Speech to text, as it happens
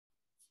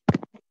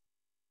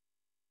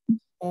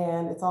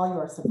And it's all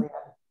yours, Sabrina.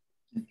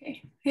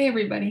 Okay. Hey,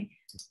 everybody.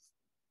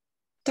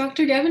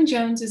 Dr. Gavin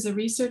Jones is a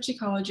research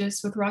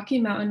ecologist with Rocky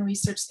Mountain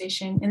Research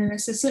Station and an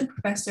assistant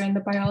professor in the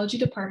biology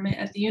department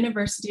at the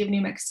University of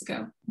New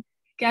Mexico.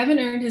 Gavin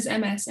earned his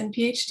MS and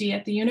Ph.D.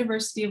 at the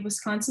University of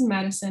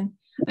Wisconsin-Madison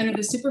under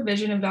the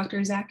supervision of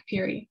Dr. Zach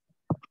Peery.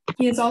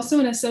 He is also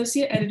an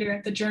associate editor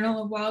at the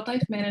Journal of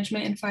Wildlife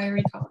Management and Fire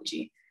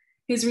Ecology.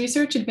 His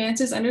research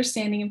advances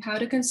understanding of how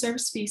to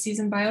conserve species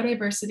and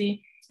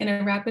biodiversity in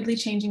a rapidly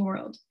changing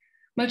world.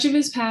 Much of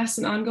his past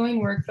and ongoing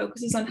work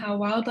focuses on how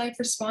wildlife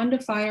respond to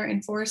fire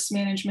and forest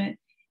management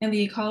and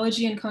the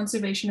ecology and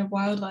conservation of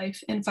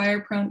wildlife in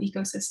fire-prone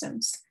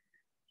ecosystems.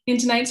 In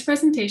tonight's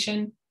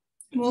presentation,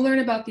 we'll learn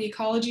about the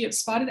ecology of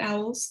spotted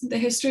owls, the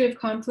history of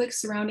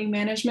conflicts surrounding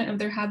management of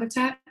their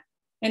habitat,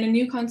 and a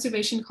new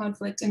conservation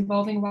conflict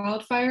involving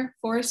wildfire,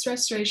 forest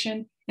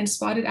restoration, and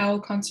spotted owl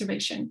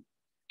conservation.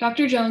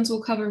 Dr. Jones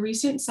will cover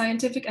recent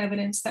scientific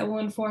evidence that will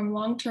inform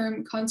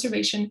long-term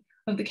conservation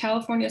of the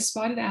California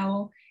spotted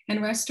owl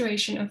and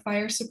restoration of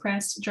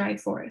fire-suppressed dry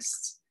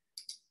forests.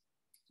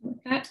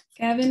 With that,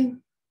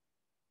 Gavin.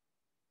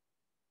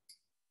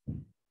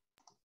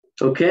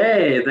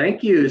 Okay,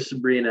 thank you,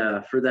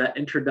 Sabrina, for that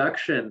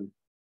introduction.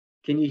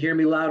 Can you hear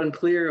me loud and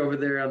clear over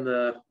there on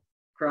the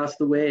across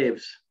the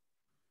waves?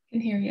 I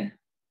can hear you.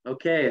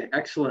 Okay,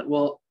 excellent.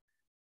 Well,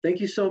 thank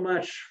you so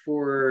much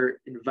for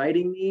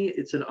inviting me.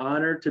 It's an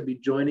honor to be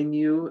joining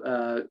you,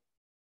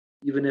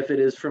 even if it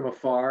is from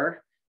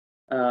afar.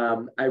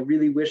 I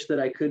really wish that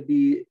I could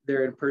be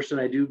there in person.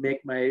 I do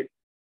make my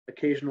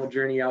occasional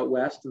journey out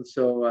west, and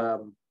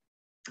so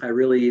I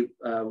really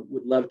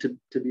would love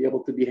to be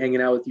able to be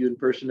hanging out with you in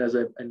person, as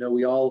I know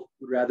we all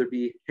would rather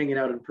be hanging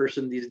out in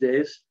person these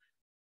days.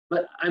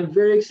 But I'm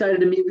very excited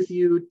to meet with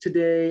you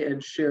today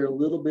and share a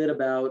little bit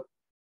about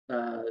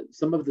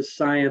some of the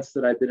science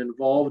that I've been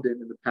involved in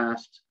the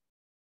past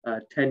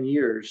 10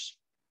 years,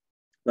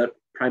 but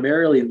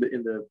primarily in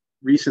the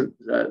recent,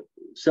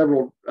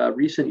 several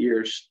recent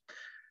years,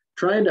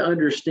 trying to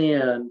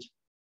understand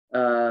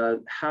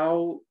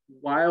how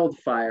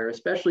wildfire,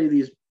 especially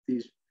these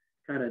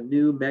kind of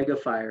new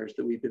megafires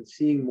that we've been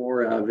seeing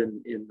more of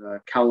in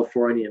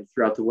California and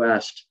throughout the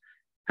West,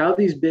 how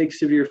these big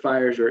severe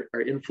fires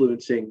are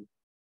influencing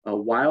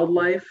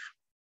wildlife,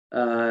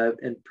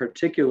 and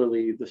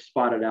particularly the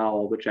spotted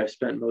owl, which I've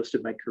spent most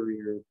of my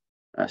career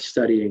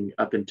studying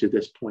up until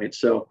this point.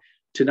 So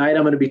tonight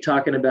I'm going to be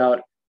talking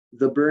about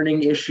the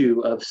burning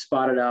issue of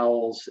spotted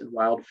owls and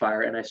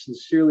wildfire, and I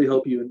sincerely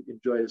hope you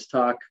enjoy this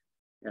talk,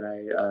 and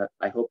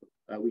I hope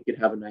we can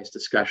have a nice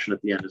discussion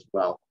at the end as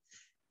well.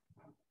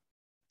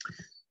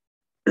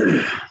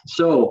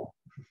 So,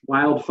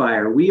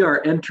 wildfire, we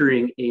are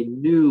entering a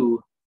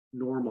new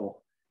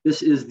normal.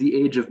 This is the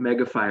age of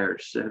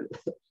megafires.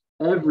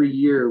 Every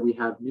year we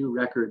have new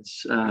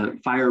records,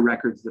 fire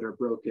records that are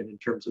broken in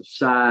terms of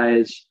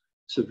size,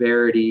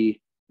 severity,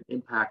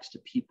 and impacts to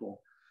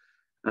people.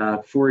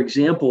 For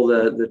example,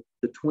 the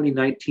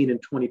 2019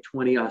 and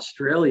 2020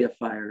 Australia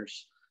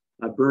fires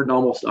burned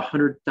almost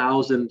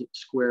 100,000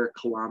 square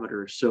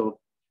kilometers. So,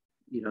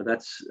 you know,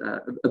 that's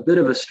a bit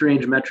of a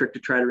strange metric to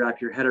try to wrap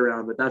your head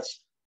around, but that's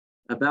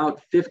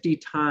about 50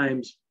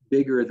 times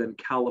bigger than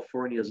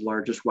California's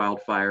largest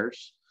wildfires.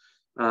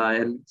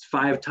 And it's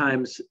 5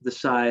 times the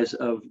size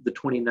of the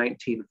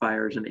 2019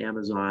 fires in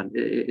Amazon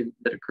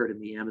that occurred in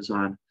the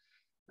Amazon.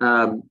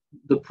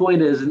 The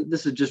point is, and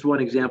this is just one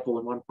example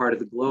in one part of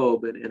the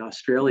globe in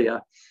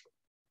Australia,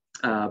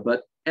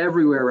 but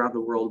everywhere around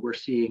the world, we're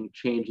seeing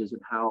changes in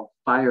how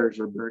fires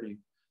are burning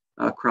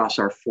across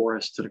our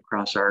forests and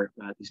across our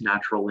these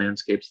natural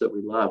landscapes that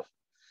we love.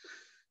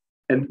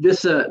 And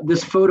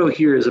this photo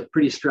here is a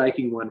pretty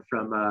striking one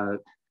from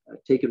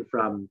taken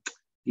from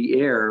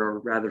the air, or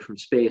rather from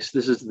space.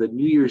 This is the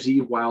New Year's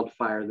Eve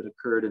wildfire that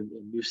occurred in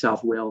New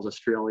South Wales,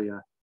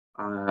 Australia,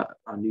 on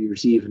New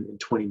Year's Eve in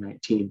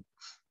 2019.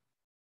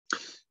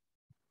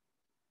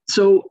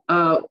 So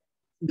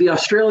the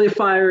Australia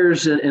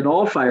fires and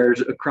all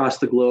fires across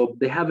the globe,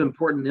 they have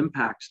important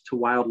impacts to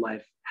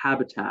wildlife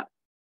habitat.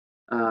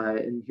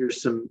 And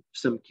here's some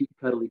cute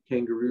cuddly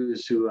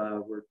kangaroos who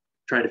were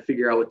trying to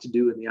figure out what to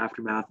do in the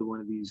aftermath of one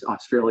of these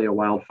Australia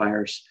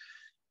wildfires.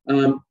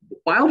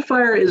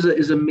 Wildfire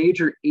is a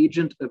major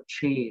agent of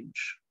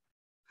change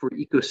for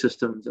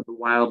ecosystems and the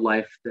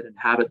wildlife that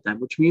inhabit them,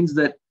 which means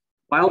that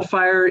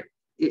wildfire,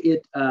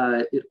 it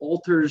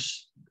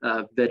alters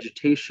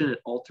vegetation, it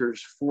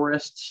alters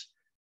forests,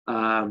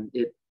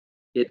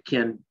 it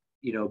can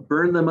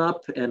burn them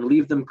up and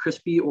leave them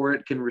crispy, or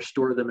it can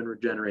restore them and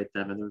regenerate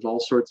them. And there's all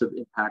sorts of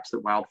impacts that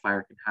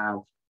wildfire can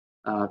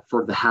have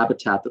for the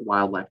habitat that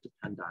wildlife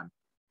depend on.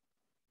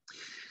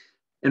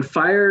 And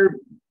fire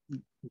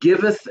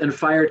giveth and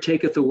fire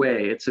taketh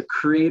away. It's a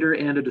creator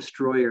and a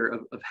destroyer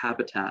of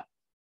habitat.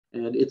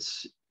 And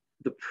it's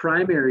the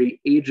primary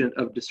agent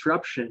of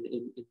disruption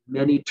in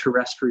many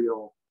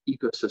terrestrial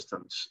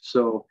ecosystems.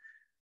 So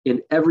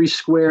in every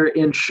square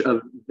inch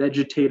of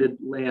vegetated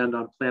land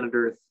on planet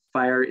Earth,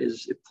 fire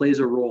it plays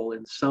a role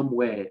in some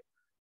way.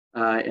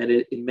 And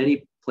in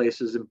many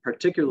places, and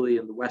particularly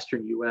in the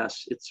Western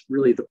US, it's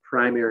really the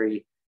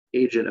primary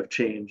agent of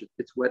change.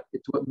 It's what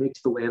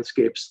makes the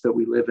landscapes that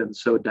we live in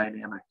so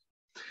dynamic.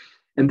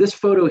 And this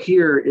photo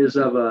here is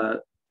of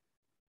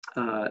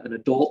an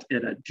adult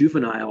and a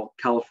juvenile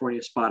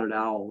California spotted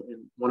owl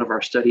in one of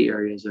our study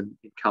areas in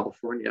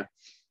California.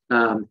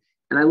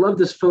 And I love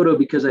this photo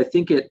because I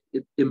think it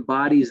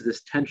embodies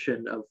this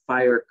tension of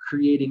fire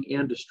creating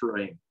and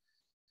destroying.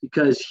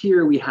 Because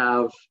here we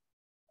have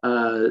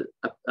a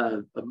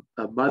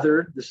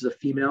mother, this is a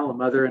female, a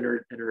mother and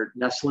her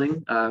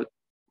nestling,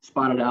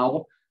 spotted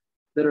owl,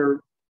 that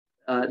are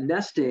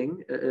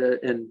nesting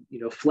and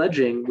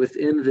fledging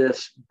within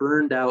this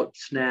burned out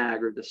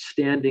snag or the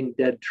standing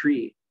dead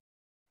tree.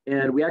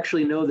 And we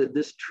actually know that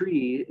this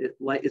tree,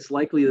 it's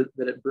likely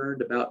that it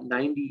burned about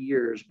 90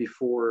 years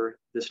before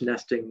this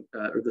nesting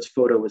or this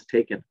photo was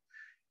taken.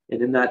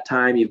 And in that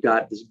time, you've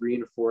got this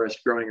green forest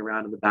growing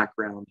around in the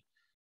background.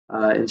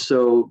 And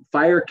so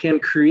fire can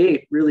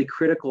create really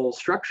critical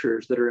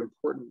structures that are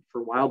important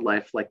for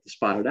wildlife like the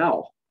spotted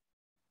owl.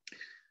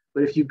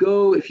 But if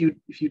you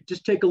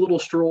just take a little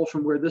stroll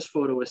from where this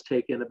photo was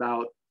taken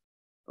about,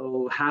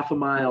 half a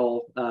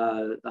mile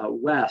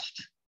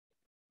west,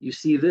 you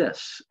see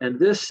this. And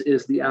this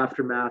is the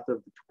aftermath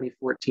of the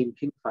 2014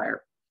 King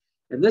Fire.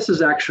 And this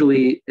is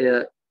actually,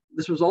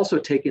 this was also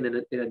taken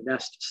in a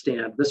nest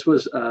stand. This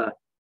was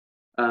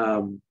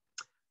an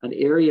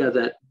area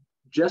that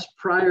just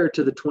prior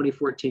to the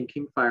 2014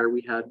 King Fire,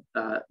 we had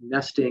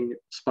nesting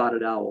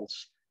spotted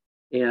owls.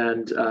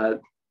 And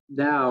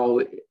now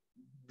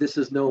this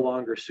is no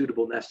longer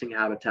suitable nesting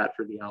habitat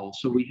for the owl.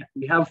 So we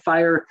have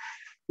fire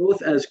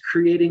both as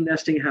creating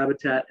nesting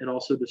habitat and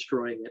also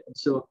destroying it. And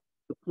so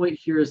the point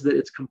here is that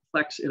it's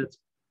complex and it's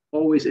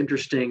always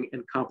interesting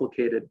and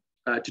complicated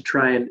to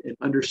try and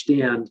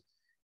understand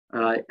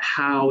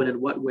how and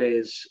in what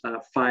ways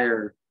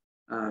fire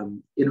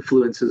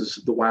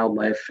influences the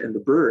wildlife and the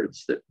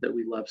birds that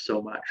we love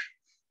so much.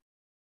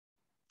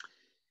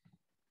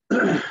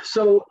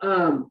 So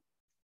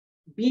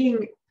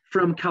being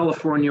from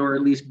California, or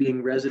at least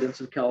being residents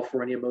of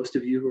California, most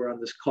of you who are on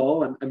this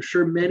call, I'm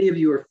sure many of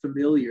you are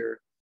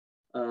familiar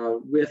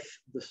with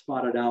the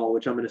spotted owl,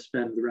 which I'm going to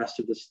spend the rest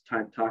of this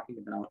time talking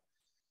about.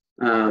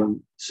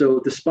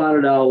 So the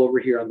spotted owl over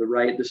here on the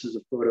right, this is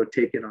a photo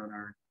taken on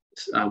our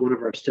one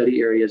of our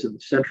study areas in the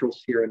central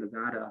Sierra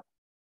Nevada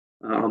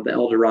on the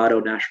El Dorado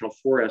National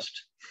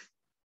Forest.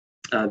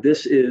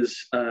 This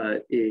is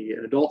an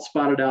adult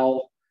spotted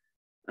owl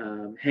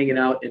hanging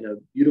out in a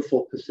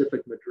beautiful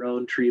Pacific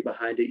madrone tree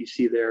behind it, you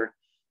see there.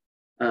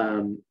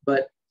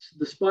 But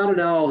the spotted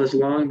owl has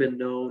long been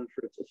known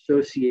for its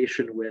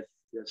association with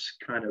this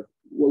kind of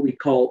what we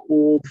call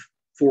old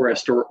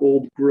forest or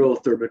old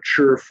growth or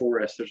mature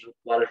forest. There's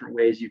a lot of different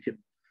ways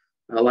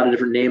a lot of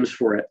different names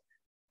for it.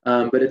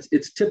 But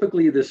it's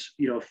typically this,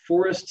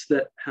 forests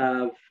that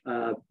have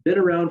been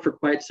around for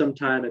quite some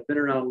time, have been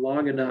around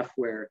long enough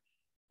where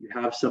you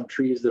have some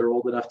trees that are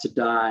old enough to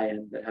die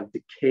and that have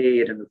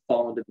decayed and have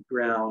fallen to the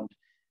ground.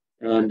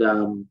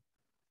 And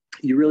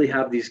you really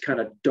have these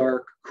kind of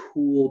dark,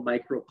 cool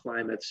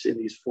microclimates in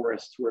these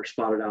forests where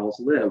spotted owls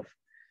live.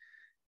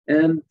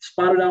 And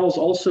spotted owls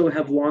also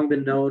have long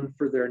been known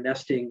for their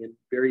nesting in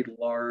very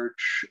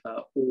large,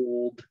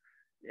 old,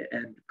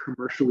 and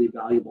commercially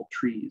valuable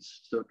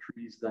trees. So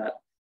trees that,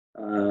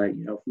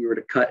 if we were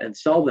to cut and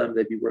sell them,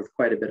 they'd be worth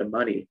quite a bit of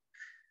money.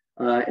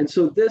 And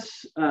so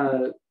this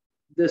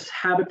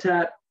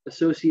habitat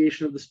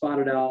association of the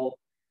spotted owl,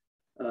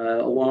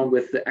 along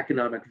with the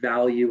economic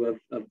value of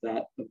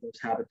those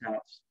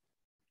habitats,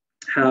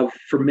 have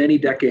for many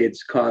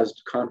decades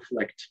caused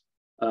conflict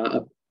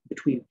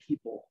between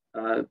people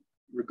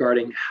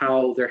regarding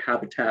how their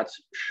habitats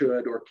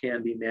should or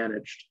can be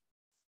managed.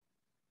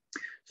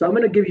 So I'm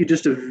going to give you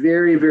just a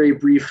very, very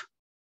brief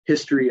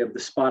history of the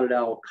spotted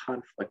owl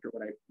conflict, or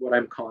what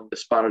I'm calling the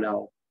spotted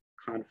owl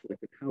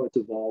conflict, and how it's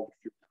evolved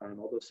through time,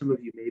 although some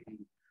of you may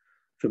be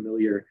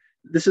familiar.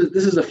 This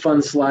is a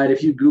fun slide.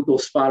 If you Google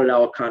spotted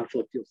owl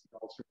conflict, you'll see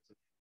all sorts of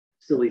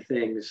silly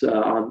things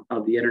on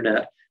the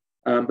internet.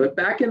 But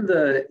back in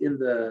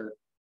the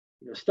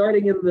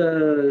starting in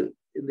the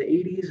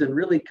 80s and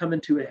really coming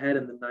to a head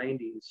in the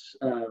 90s,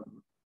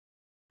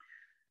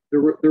 there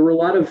were a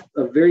lot of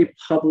very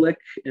public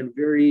and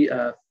very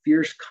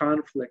fierce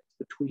conflict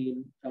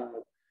between,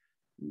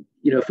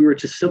 if we were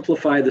to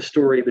simplify the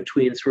story,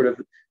 between sort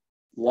of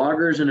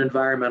loggers and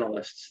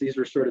environmentalists. These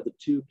were sort of the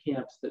two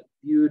camps that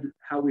viewed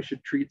how we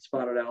should treat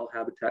spotted owl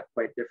habitat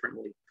quite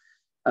differently.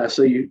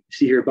 So you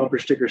see here bumper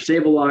sticker,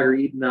 save a logger,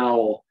 eat an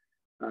owl.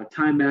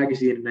 Time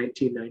magazine in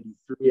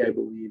 1993, I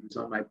believe, was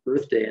on my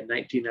birthday in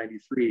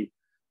 1993,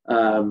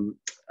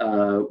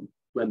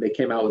 when they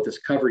came out with this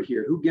cover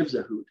here, Who Gives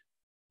a Hoot?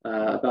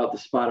 About the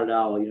spotted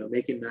owl,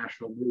 making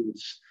national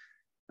news.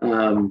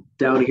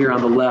 Down here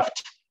on the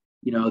left,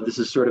 this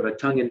is sort of a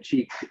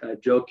tongue-in-cheek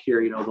joke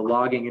here, the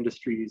logging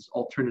industry's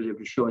alternative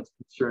to show its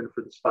concern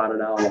for the spotted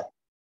owl.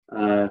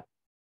 A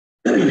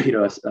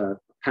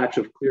patch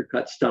of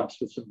clear-cut stumps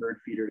with some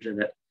bird feeders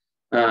in it.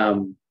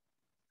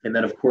 And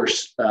then, of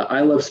course,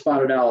 I love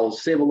spotted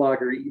owls. Save a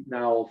logger, eat an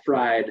owl,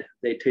 fried.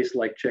 They taste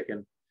like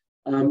chicken.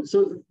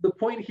 So the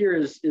point here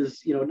is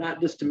not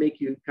just to make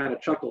you kind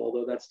of chuckle,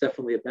 although that's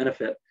definitely a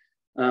benefit.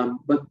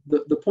 But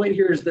the point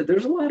here is that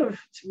there's a lot of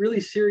really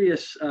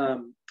serious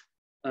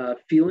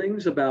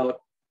feelings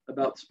about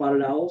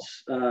spotted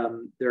owls.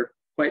 They're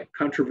quite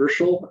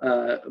controversial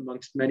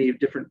amongst many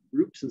different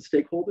groups and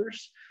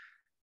stakeholders.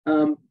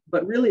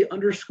 But really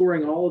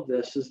underscoring all of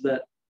this is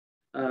that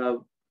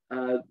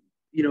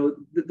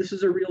this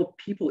is a real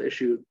people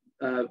issue.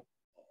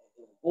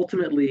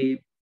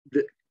 Ultimately,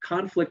 the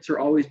conflicts are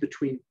always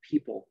between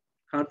people.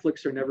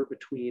 Conflicts are never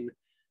between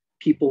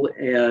people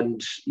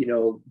and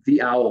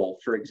the owl,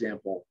 for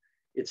example.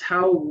 It's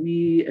how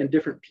we and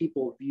different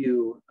people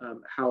view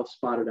how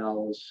spotted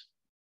owls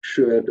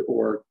should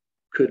or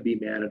could be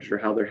managed, or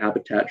how their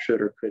habitat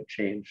should or could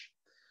change.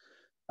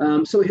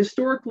 So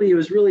historically, it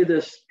was really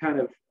this kind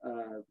of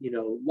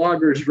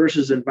loggers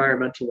versus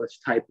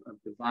environmentalist type of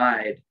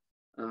divide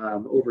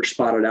over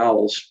spotted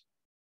owls,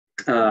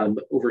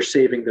 over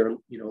saving their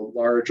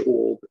large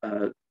old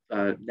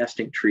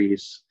nesting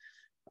trees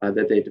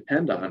that they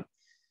depend on.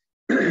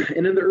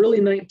 And in the early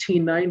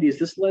 1990s,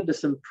 this led to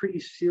some pretty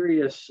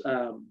serious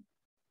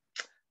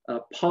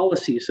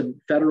policy,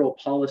 some federal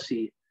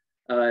policy,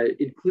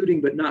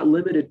 including but not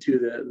limited to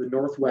the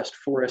Northwest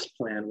Forest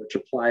Plan, which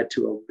applied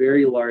to a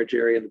very large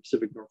area in the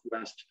Pacific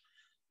Northwest,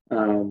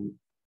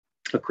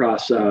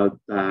 across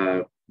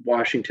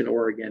Washington,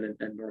 Oregon,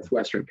 and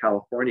Northwestern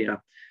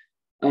California.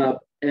 And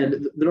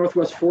the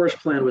Northwest Forest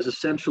Plan was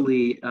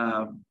essentially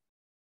a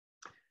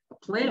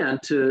plan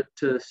to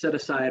set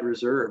aside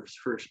reserves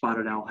for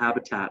spotted owl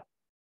habitat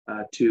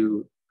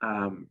to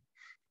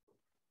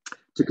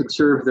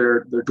conserve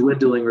their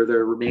dwindling or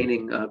their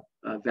remaining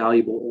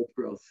valuable old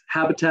growth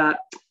habitat,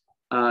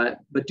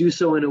 but do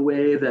so in a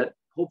way that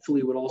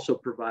hopefully would also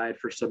provide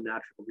for some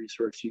natural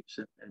resource use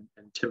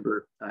and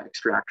timber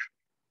extraction.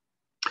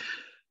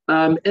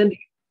 And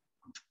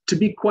to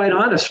be quite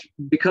honest,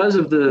 because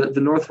of the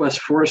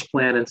Northwest Forest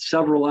Plan and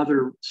several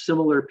other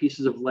similar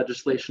pieces of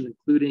legislation,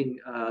 including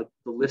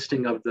the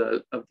listing of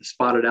the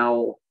spotted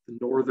owl, the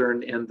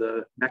northern and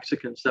the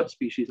Mexican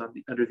subspecies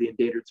under the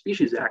Endangered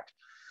Species Act,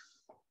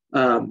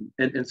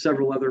 and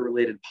several other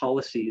related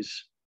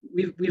policies,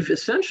 we've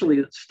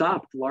essentially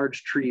stopped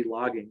large tree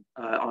logging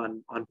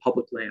on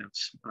public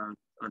lands, on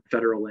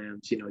federal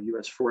lands,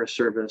 U.S. Forest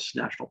Service,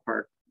 National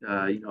Park,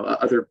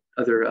 other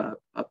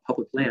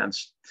public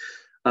lands.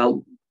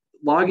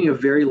 Logging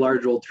of very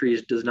large old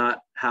trees does not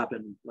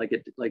happen like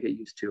it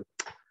used to.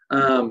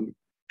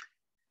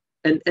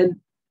 And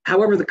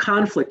however, the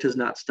conflict has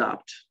not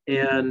stopped.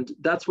 And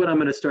that's what I'm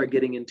going to start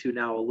getting into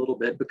now a little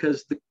bit,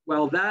 because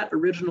while that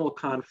original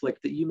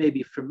conflict that you may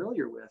be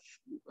familiar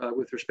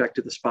with respect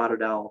to the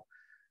spotted owl,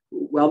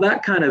 while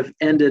that kind of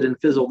ended and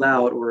fizzled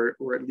out,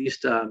 or at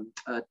least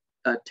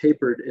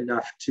tapered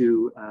enough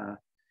to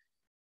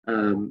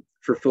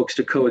for folks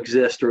to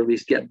coexist or at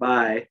least get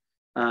by,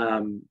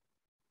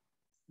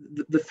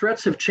 the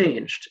threats have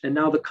changed, and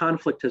now the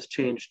conflict has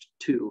changed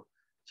too.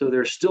 So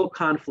there's still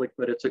conflict,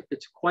 but it's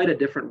quite a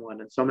different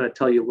one. And so I'm going to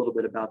tell you a little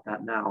bit about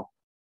that now.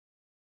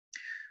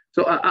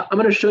 So I'm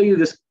going to show you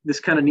this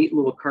kind of neat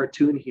little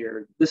cartoon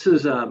here. This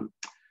is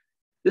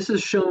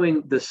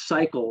showing the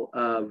cycle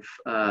of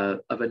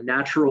a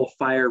natural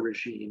fire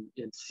regime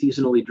in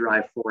seasonally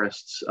dry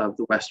forests of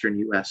the Western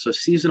U.S. So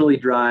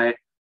seasonally dry,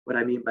 what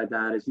I mean by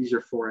that is these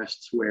are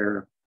forests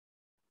where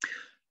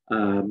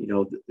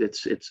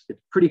it's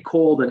pretty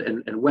cold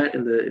and wet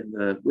in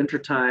the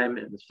wintertime.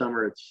 In the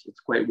summer, it's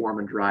quite warm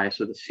and dry.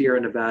 So the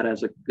Sierra Nevada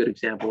is a good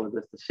example of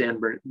this.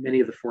 Many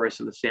of the forests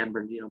in the San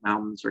Bernardino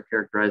Mountains are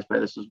characterized by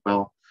this as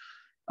well.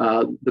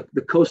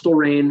 The coastal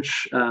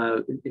range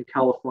in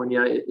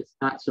California, it's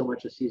not so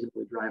much a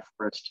seasonally dry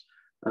forest,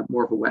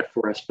 more of a wet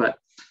forest. But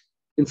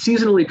in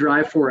seasonally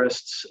dry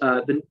forests,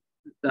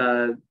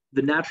 the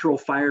natural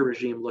fire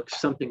regime looks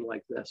something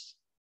like this.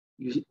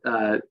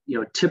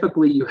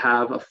 Typically you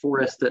have a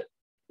forest that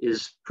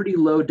is pretty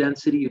low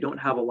density. You don't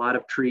have a lot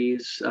of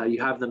trees. You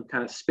have them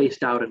kind of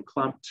spaced out and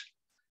clumped.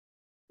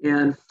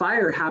 And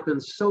fire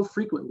happens so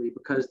frequently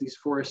because these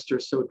forests are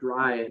so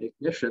dry, and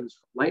ignitions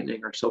from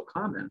lightning are so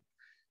common.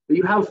 But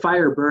you have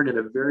fire burn at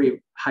a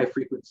very high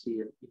frequency.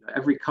 And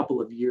every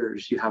couple of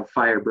years, you have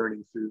fire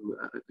burning through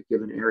a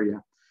given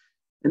area.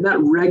 And that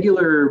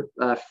regular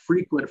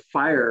frequent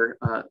fire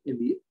in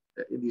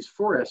these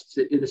forests,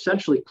 it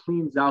essentially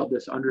cleans out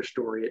this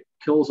understory. It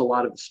kills a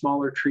lot of the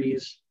smaller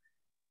trees,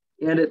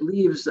 and it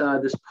leaves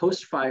this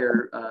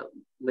post-fire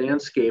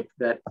landscape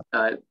that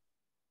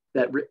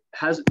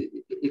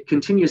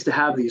continues to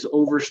have these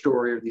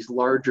overstory, or these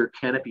larger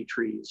canopy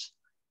trees,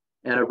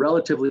 and a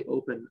relatively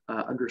open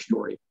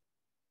understory.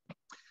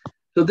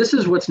 So this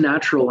is what's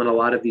natural in a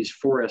lot of these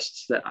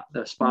forests that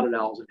the spotted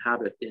owls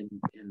inhabit in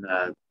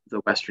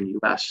the Western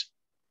U.S.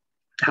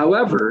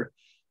 However,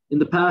 in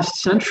the past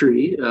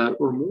century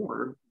or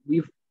more,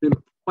 we've been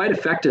quite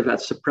effective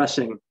at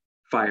suppressing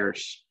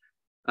fires.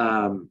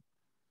 And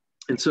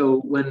so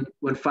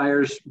when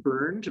fires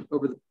burned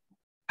over the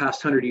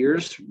past 100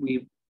 years,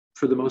 we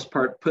for the most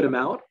part, put them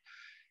out.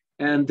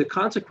 And the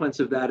consequence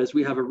of that is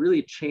we have a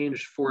really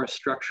changed forest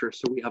structure.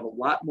 So we have a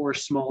lot more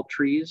small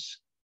trees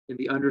in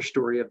the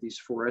understory of these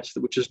forests,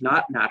 which is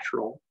not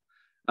natural,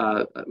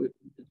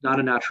 not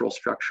a natural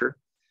structure.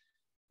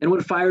 And when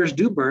fires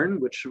do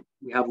burn, which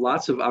we have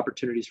lots of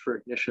opportunities for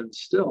ignition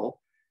still,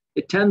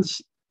 it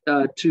tends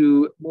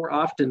to more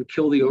often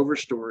kill the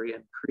overstory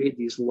and create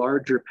these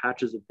larger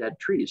patches of dead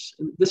trees.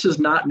 And this is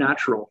not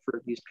natural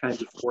for these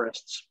kinds of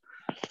forests.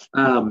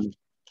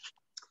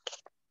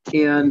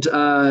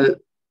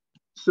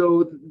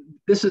 So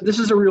this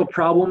is a real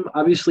problem,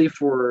 obviously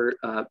for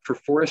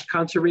forest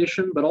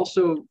conservation, but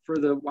also for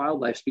the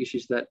wildlife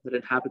species that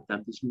inhabit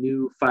them, these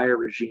new fire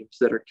regimes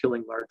that are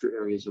killing larger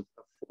areas of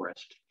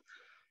forest.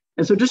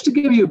 And so just to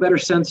give you a better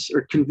sense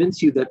or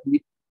convince you that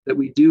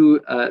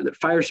that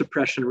fire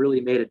suppression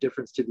really made a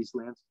difference to these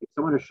landscapes,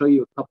 I want to show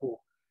you a couple of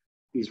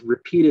these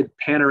repeated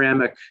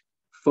panoramic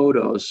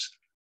photos,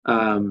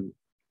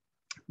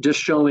 just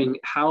showing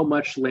how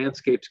much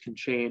landscapes can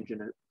change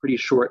in a pretty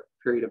short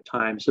period of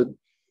time. So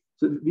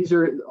these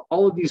are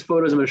all of these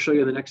photos I'm going to show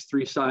you in the next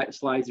three slides.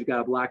 You've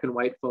got a black and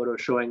white photo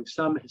showing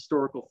some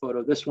historical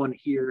photo. This one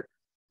here,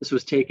 this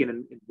was taken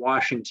in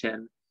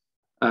Washington,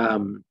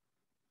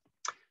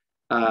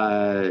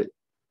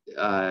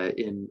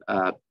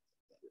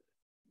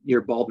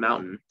 near Bald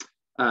Mountain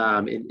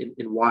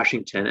in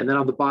Washington. And then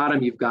on the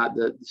bottom, you've got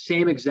the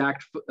same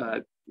exact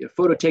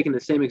photo taken in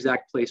the same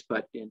exact place,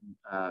 but in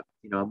a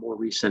more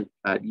recent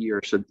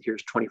year. So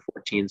here's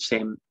 2014,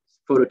 same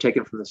photo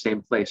taken from the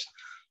same place.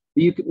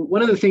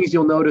 One of the things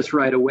you'll notice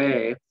right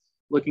away,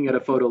 looking at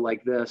a photo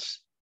like this,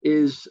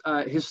 is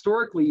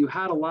historically you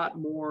had a lot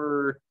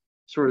more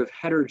sort of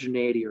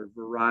heterogeneity or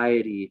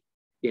variety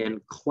in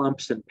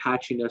clumps and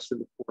patchiness in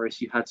the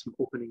forest. You had some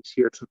openings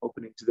here, some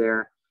openings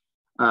there.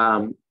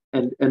 And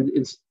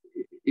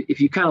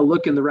if you kind of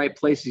look in the right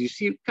places, you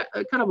see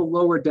kind of a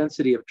lower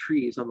density of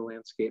trees on the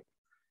landscape.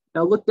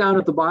 Now look down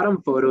at the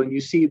bottom photo and you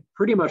see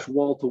pretty much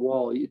wall to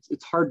wall.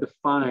 It's hard to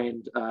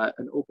find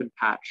an open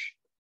patch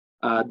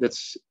and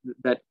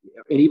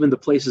even the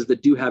places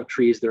that do have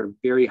trees, there are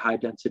very high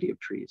density of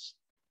trees.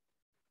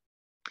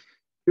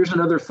 Here's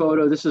another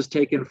photo. This is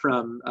taken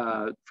from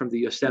the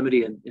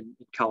Yosemite in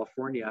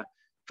California.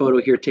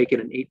 Photo here taken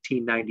in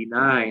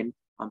 1899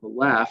 on the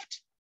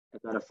left,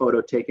 and then a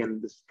photo taken,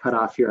 this cut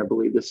off here, I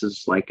believe this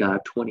is like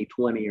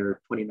 2020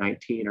 or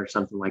 2019 or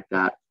something like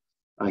that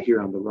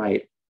here on the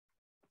right.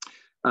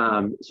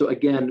 So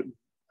again,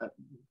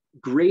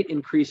 great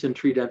increase in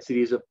tree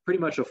densities, of pretty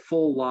much a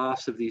full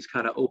loss of these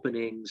kind of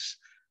openings.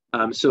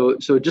 So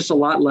just a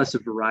lot less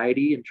of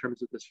variety in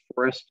terms of this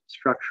forest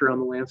structure on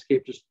the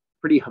landscape, just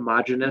pretty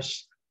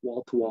homogeneous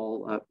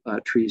wall-to-wall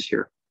trees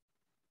here.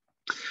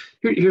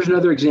 Here's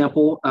another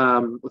example.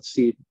 Let's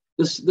see.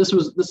 This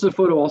is a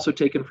photo also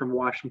taken from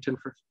Washington,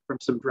 from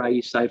some dry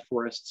east side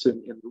forests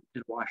in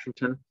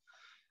Washington.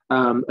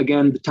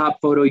 Again, the top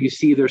photo, you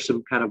see there's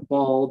some kind of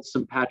bald,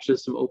 some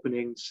patches, some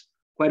openings,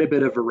 quite a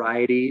bit of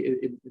variety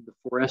in the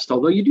forest.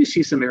 Although you do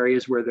see some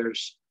areas where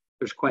there's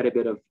quite a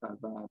bit of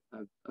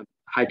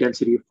high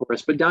density of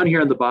forest. But down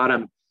here on the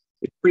bottom,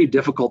 it's pretty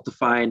difficult to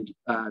find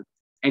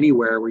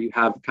anywhere where you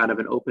have kind of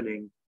an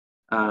opening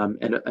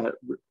and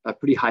a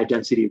pretty high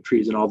density of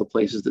trees in all the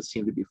places that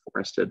seem to be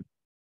forested.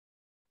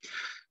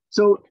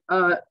 So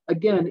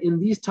again, in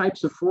these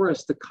types of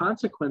forests, the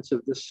consequence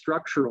of this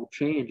structural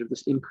change, of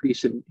this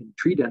increase in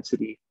tree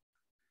density,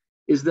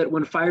 is that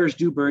when fires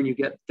do burn, you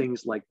get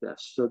things like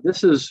this. So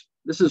this is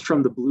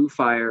from the Blue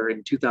Fire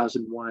in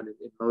 2001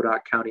 in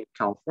Modoc County in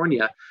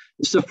California.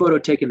 This is a photo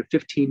taken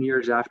 15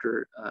 years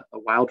after a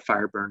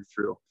wildfire burned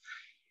through.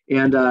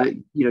 And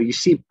you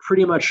see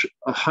pretty much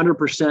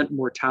 100%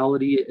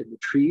 mortality in the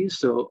trees.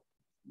 So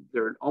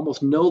there are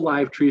almost no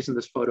live trees in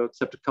this photo,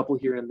 except a couple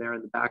here and there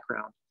in the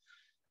background.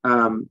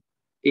 The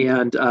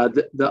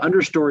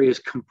understory is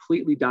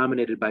completely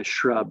dominated by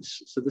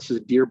shrubs. So this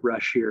is deer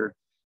brush here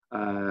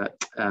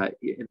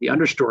in the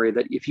understory,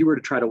 that if you were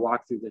to try to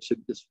walk through this,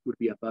 this would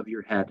be above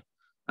your head.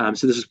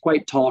 So this is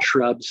quite tall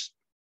shrubs.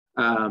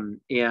 The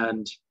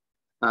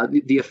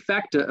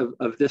effect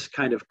of this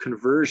kind of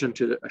conversion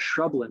to a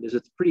shrubland is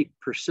it's pretty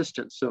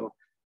persistent. So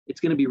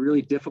it's going to be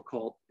really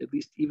difficult, at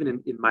least even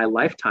in my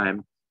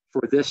lifetime,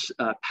 for this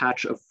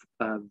patch of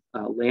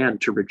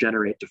land to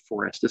regenerate to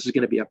forest. This is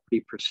going to be a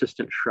pretty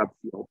persistent shrub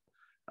field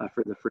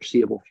for the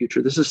foreseeable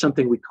future. This is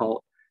something we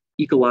call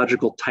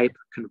ecological type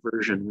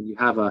conversion, when you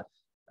have a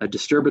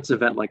disturbance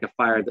event like a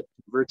fire that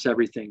converts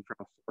everything from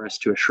a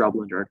forest to a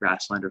shrubland or a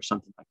grassland or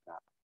something like that.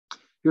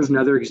 Here's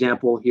another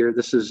example here.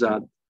 This is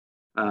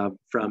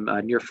from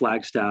near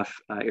Flagstaff,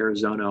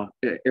 Arizona,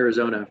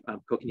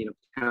 Coconino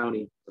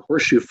County, the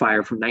Horseshoe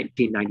Fire from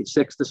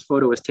 1996. This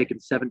photo was taken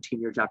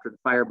 17 years after the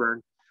fire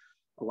burned.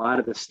 A lot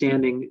of the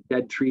standing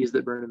dead trees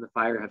that burned in the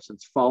fire have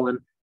since fallen.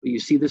 But you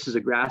see this is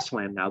a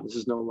grassland now. This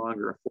is no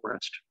longer a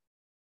forest.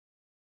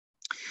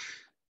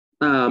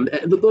 And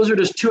those are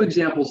just two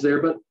examples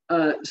there, but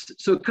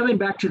so coming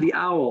back to the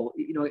owl,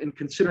 you know, and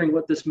considering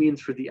what this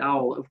means for the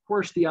owl, of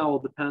course, the owl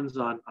depends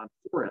on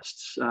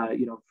forests,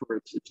 you know, for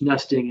its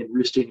nesting and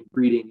roosting and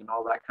breeding and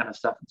all that kind of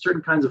stuff. And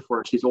certain kinds of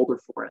forests, these older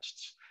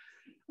forests.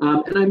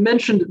 And I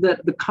mentioned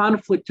that the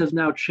conflict has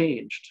now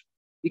changed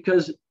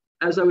because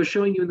as I was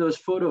showing you in those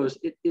photos,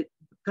 it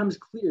becomes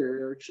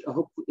clear, or I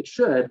hope it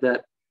should,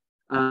 that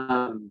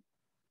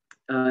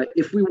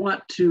if we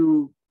want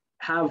to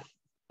have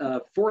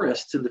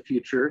forests in the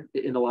future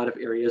in a lot of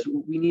areas,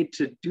 we need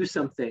to do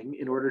something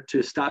in order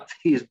to stop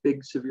these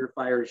big severe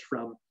fires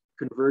from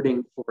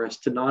converting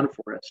forest to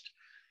non-forest.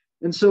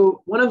 And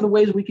so one of the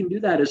ways we can do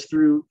that is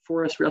through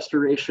forest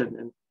restoration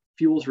and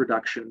fuels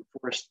reduction,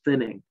 forest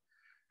thinning.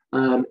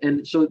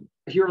 And so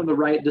here on the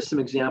right, just some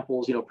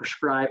examples, you know,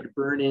 prescribed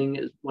burning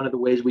is one of the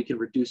ways we can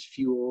reduce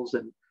fuels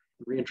and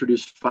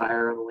reintroduce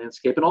fire in the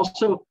landscape, and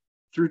also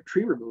through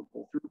tree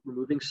removal, through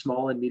removing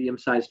small and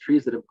medium-sized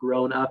trees that have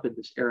grown up in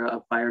this era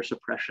of fire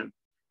suppression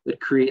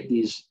that create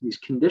these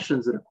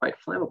conditions that are quite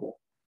flammable.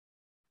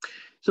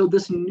 So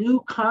this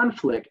new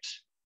conflict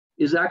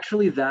is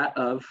actually that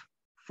of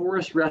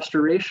forest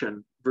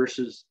restoration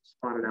versus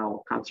spotted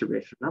owl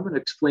conservation. I'm going to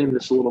explain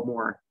this a little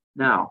more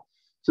now.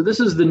 So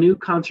this is the new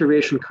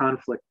conservation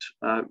conflict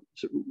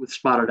with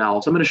spotted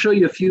owls. I'm going to show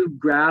you a few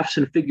graphs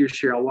and figures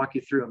here. I'll walk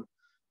you through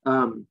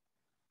them.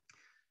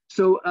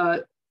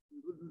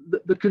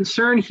 The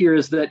concern here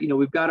is that, you know,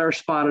 we've got our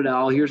spotted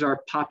owl. Here's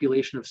our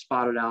population of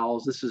spotted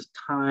owls. This is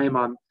time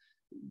on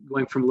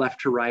going from left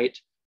to right,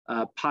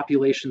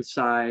 population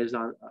size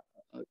on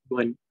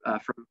going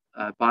from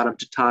bottom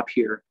to top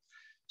here.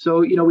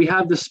 So, you know, we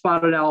have the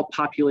spotted owl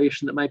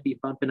population that might be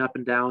bumping up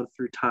and down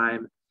through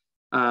time.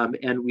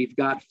 And we've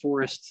got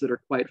forests that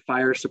are quite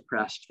fire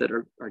suppressed, that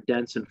are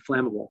dense and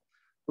flammable.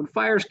 When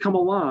fires come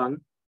along,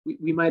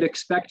 we might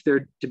expect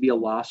there to be a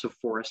loss of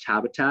forest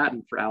habitat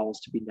and for owls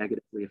to be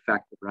negatively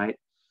affected, right?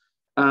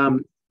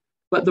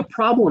 But the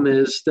problem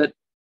is that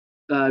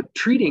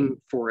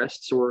treating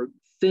forests or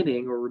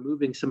thinning or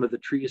removing some of the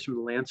trees from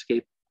the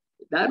landscape,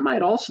 that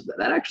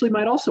actually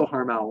might also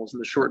harm owls in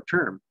the short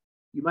term.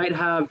 You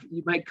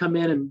might come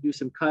in and do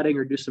some cutting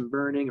or do some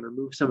burning and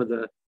remove some of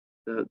the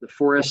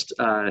forest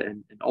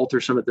and alter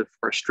some of the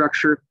forest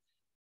structure.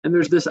 And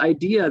there's this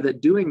idea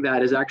that doing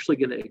that is actually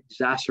going to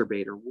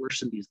exacerbate or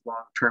worsen these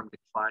long-term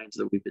declines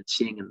that we've been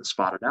seeing in the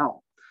spotted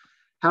owl.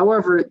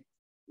 However,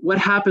 what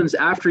happens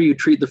after you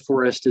treat the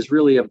forest is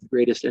really of the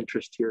greatest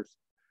interest here.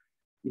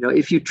 You know,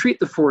 if you treat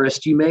the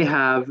forest, you may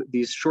have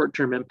these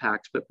short-term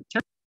impacts, but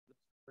potentially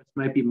the forest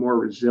might be more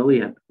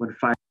resilient when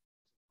fire,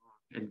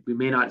 and we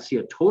may not see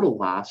a total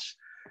loss,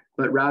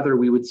 but rather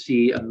we would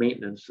see a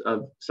maintenance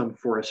of some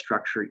forest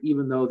structure,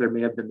 even though there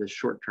may have been this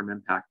short-term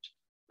impact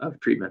of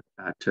treatment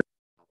to.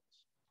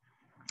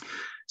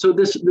 So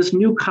this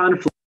new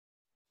conflict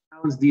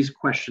surrounds these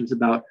questions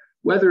about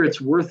whether it's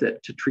worth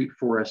it to treat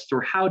forests or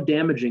how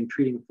damaging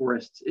treating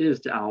forests is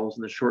to owls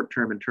in the short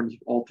term in terms of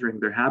altering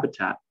their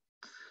habitat.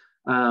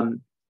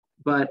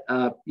 But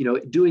you know,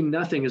 doing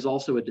nothing is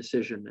also a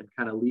decision, and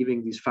kind of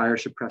leaving these fire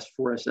suppressed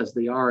forests as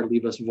they are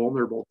leave us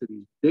vulnerable to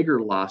these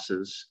bigger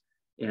losses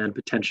and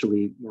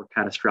potentially more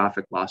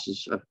catastrophic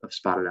losses of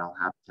spotted owl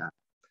habitat.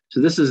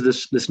 So this is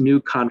this new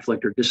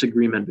conflict or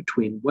disagreement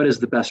between what is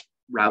the best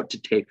route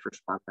to take for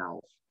spotted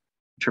owls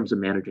in terms of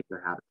managing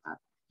their habitat.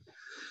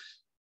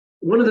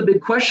 One of the big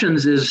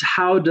questions is,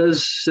 how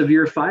does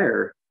severe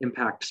fire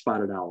impact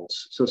spotted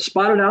owls? So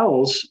spotted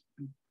owls,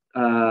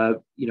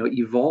 you know,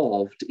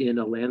 evolved in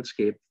a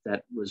landscape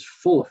that was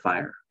full of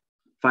fire.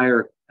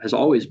 Fire has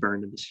always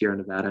burned in the Sierra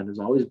Nevada and has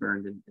always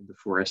burned in the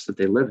forests that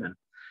they live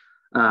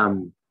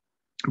in.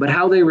 But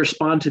how they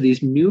respond to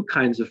these new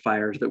kinds of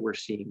fires that we're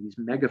seeing, these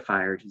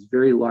megafires, these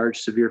very large,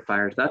 severe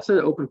fires, that's an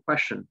open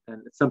question.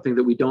 And it's something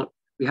that we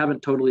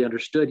haven't totally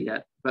understood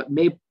yet, but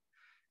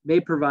may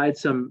provide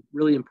some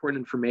really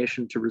important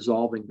information to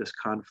resolving this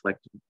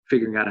conflict, and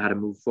figuring out how to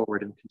move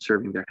forward and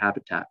conserving their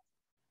habitat.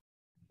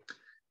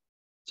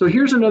 So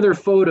here's another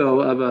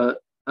photo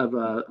of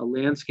a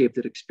landscape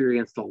that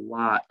experienced a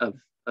lot of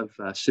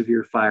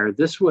severe fire.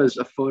 This was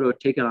a photo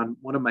taken on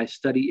one of my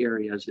study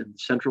areas in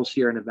central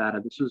Sierra Nevada.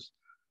 This was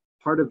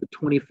part of the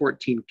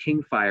 2014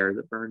 King Fire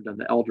that burned on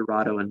the El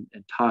Dorado and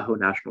Tahoe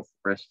National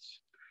Forests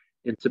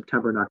in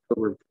September and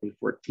October of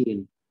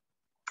 2014.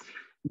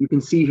 You can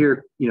see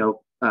here, you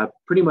know,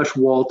 pretty much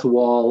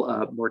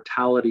wall-to-wall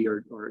mortality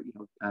or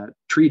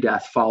tree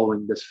death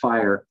following this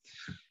fire.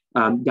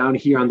 Down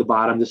here on the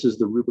bottom, this is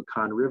the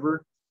Rubicon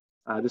River.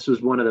 This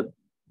was one of the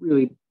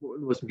really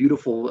most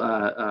beautiful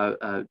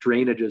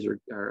drainages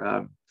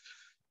or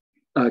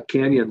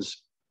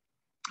canyons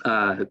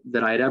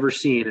that I had ever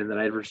seen and that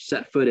I ever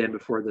set foot in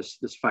before this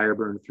fire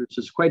burned through. So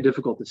it's quite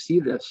difficult to see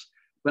this,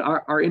 but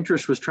our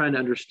interest was trying to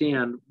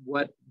understand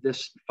what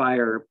this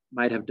fire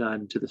might have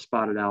done to the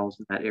spotted owls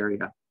in that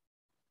area.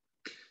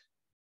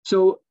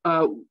 So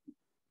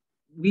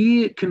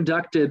we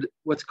conducted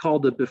what's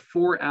called a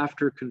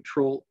before-after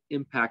control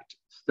impact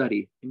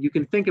study. And you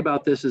can think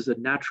about this as a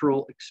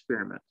natural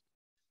experiment.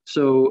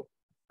 So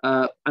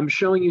I'm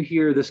showing you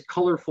here this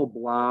colorful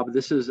blob.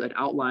 This is an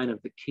outline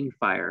of the King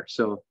Fire.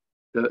 So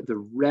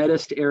the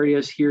reddest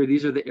areas here,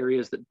 these are the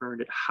areas that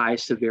burned at high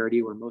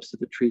severity where most of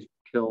the trees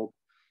were killed.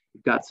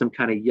 You've got some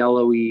kind of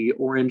yellowy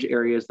orange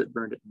areas that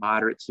burned at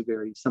moderate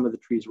severity. Some of the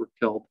trees were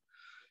killed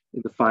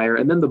in the fire.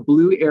 And then the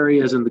blue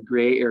areas and the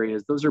gray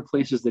areas, those are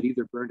places that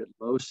either burned at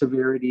low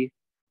severity.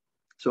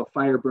 So a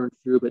fire burned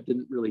through, but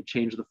didn't really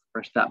change the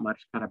forest that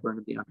much, kind of burned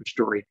in the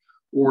understory.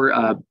 Or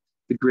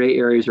the gray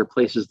areas are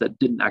places that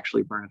didn't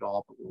actually burn at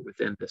all, but were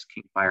within this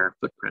King Fire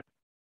footprint.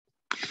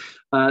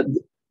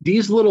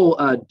 These little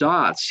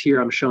dots here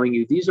I'm showing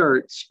you, these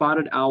are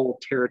spotted owl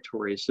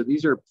territories. So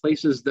these are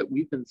places that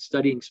we've been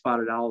studying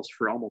spotted owls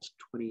for almost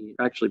 30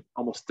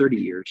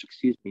 years,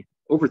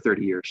 over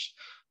 30 years.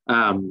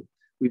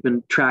 We've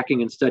been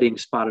tracking and studying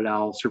spotted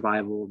owl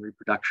survival and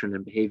reproduction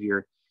and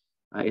behavior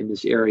in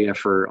this area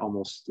for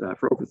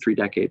over 3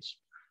 decades.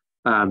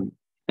 And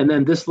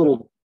then this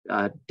little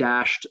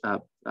dashed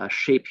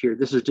shape here,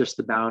 this is just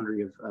the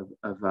boundary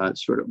of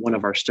sort of one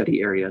of our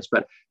study areas.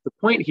 But the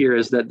point here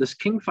is that this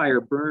King Fire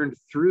burned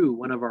through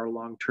one of our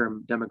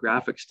long-term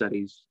demographic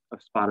studies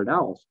of spotted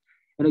owls.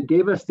 And it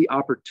gave us the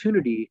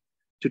opportunity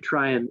to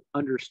try and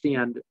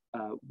understand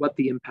what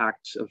the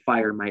impacts of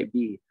fire might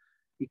be.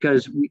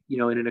 Because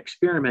in an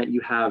experiment,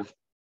 you have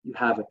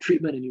a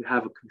treatment and you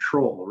have a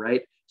control,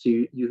 right? So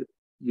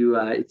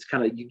it's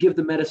kind of, you give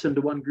the medicine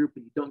to one group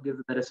and you don't give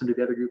the medicine to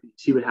the other group and you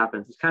see what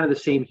happens. It's kind of the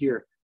same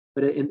here.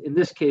 But in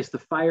this case, the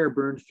fire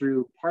burned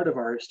through part of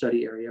our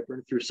study area,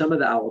 burned through some of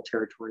the owl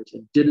territories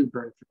and didn't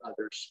burn through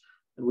others.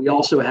 And we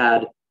also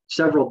had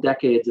several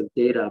decades of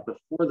data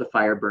before the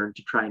fire burned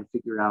to try and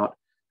figure out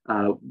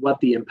what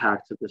the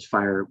impacts of this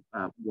fire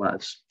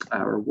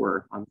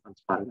were on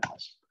spotted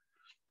owls.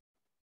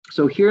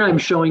 So here I'm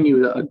showing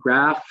you a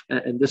graph,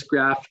 and this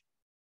graph,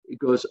 it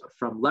goes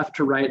from left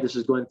to right. This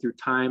is going through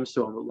time.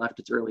 So on the left,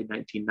 it's early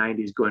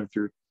 1990s, going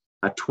through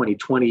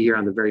 2020 here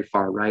on the very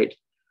far right.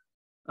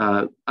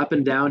 Up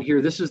and down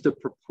here, this is the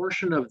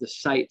proportion of the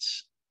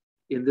sites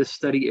in this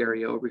study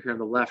area over here on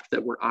the left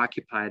that were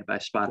occupied by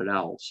spotted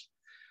owls.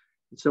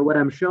 And so what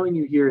I'm showing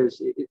you here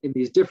is in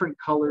these different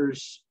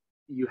colors,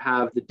 you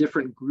have the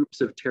different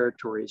groups of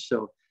territories.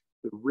 So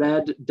the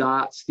red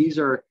dots,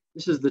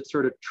 this is the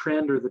sort of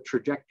trend or the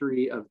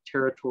trajectory of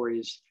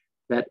territories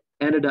that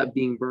ended up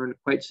being burned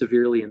quite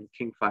severely in the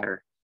King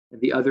Fire. And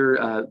the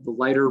other, the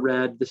lighter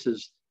red, this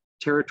is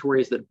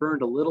territories that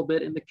burned a little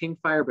bit in the King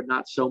Fire, but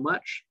not so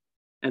much.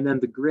 And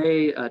then the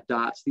gray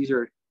dots, these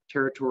are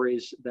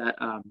territories that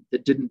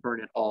didn't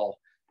burn at all.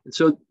 And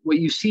so what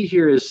you see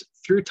here is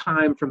through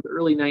time from the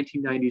early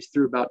 1990s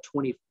through about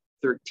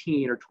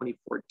 2013 or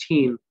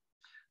 2014,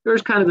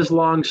 there's kind of this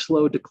long,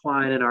 slow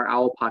decline in our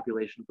owl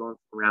population going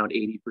from around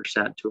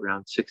 80% to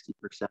around 60%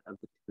 of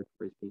the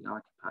territories being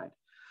occupied.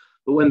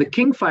 But when the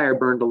King Fire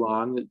burned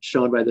along,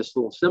 shown by this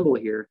little symbol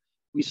here,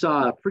 we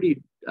saw a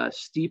pretty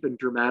steep and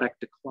dramatic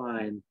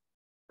decline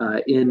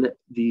in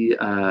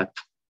the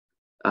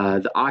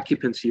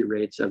occupancy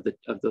rates of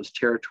those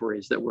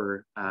territories that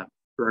were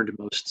burned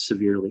most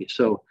severely.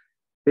 So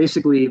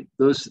basically,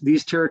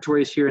 these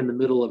territories here in the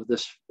middle of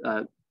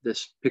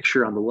this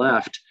picture on the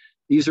left,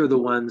 these are the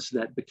ones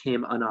that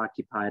became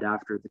unoccupied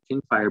after the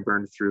King Fire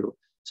burned through.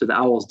 So the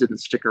owls didn't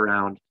stick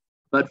around.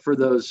 But for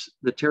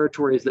the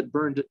territories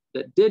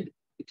that did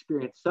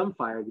experience some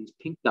fire, these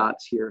pink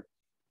dots here,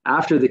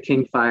 after the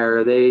King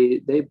Fire,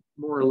 they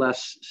more or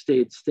less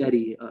stayed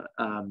steady,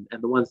 and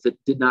the ones that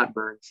did not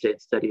burn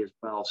stayed steady as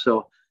well.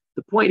 So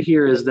the point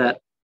here is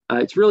that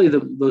it's really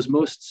those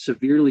most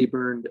severely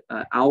burned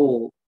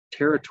owl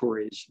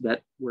territories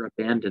that were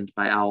abandoned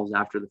by owls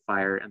after the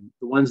fire, and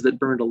the ones that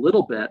burned a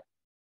little bit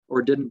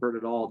or didn't burn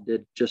at all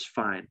did just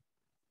fine.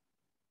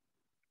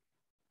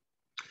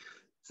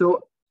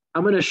 So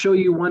I'm going to show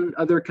you one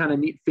other kind of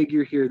neat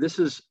figure here. This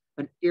is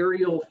an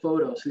aerial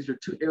photo. So these are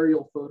 2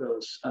 aerial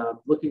photos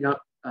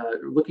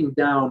looking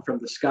down from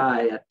the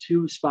sky at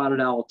 2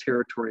 spotted owl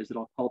territories that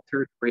I'll call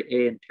Territory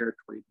A and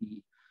Territory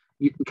B.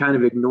 You can kind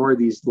of ignore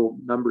these little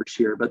numbers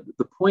here, but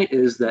the point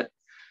is that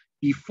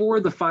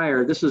before the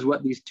fire, this is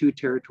what these 2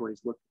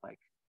 territories looked like.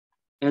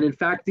 And in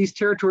fact, these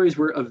territories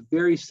were of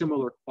very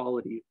similar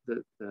quality.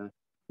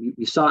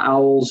 We saw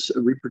owls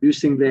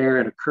reproducing there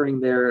and occurring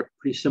there at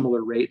pretty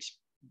similar rates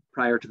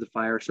prior to the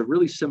fire. So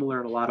really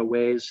similar in a lot of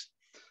ways,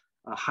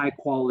 high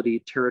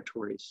quality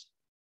territories.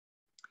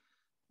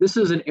 This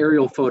is an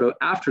aerial photo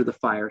after the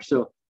fire.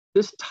 So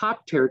this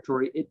top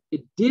territory,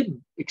 it did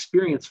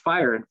experience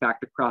fire, in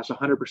fact, across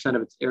 100%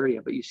 of its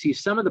area. But you see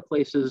some of the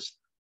places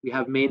we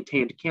have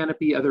maintained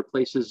canopy, other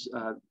places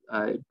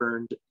it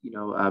burned,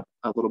 a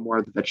little more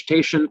of the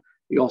vegetation.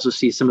 You also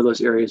see some of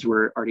those areas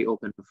were already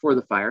open before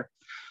the fire.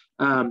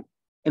 And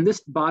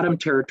this bottom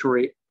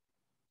territory,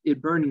 it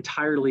burned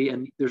entirely,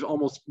 and there's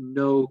almost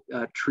no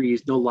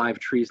trees, no live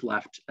trees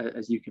left,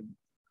 as you can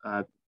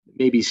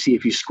maybe see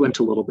if you squint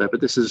a little bit. But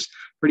this is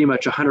pretty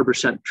much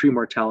 100% tree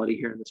mortality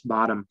here in this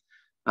bottom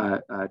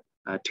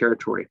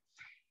territory.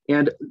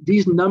 And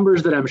these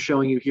numbers that I'm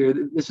showing you here,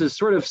 this is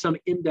sort of some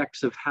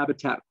index of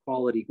habitat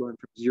quality going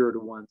from 0 to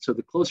 1. So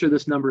the closer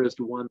this number is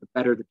to 1, the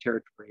better the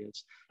territory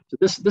is. So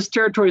this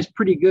territory is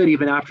pretty good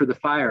even after the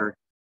fire,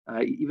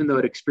 even though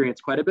it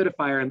experienced quite a bit of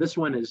fire. And this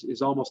one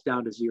is almost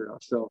down to 0.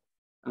 So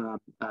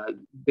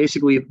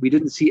basically, we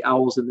didn't see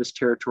owls in this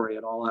territory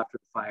at all after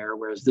the fire,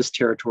 whereas this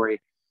territory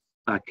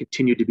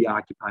continued to be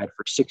occupied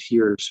for 6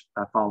 years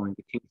following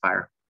the King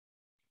Fire.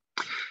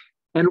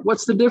 And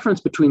what's the difference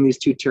between these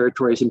two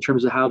territories in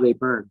terms of how they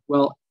burn?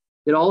 Well,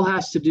 it all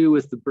has to do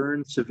with the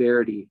burn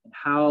severity and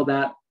how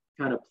that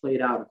kind of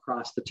played out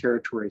across the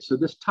territory. So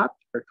this top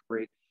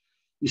territory,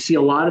 you see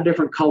a lot of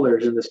different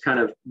colors in this kind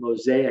of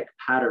mosaic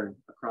pattern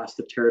across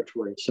the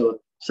territory.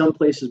 So some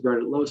places burn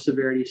at low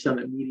severity, some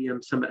at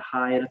medium, some at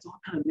high, and it's all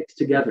kind of mixed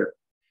together.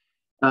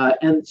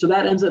 And so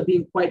that ends up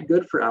being quite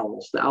good for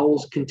owls. The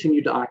owls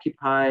continue to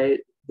occupy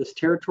this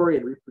territory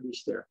and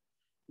reproduce there.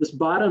 This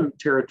bottom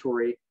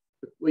territory,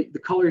 the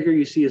color here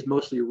you see is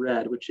mostly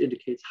red, which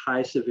indicates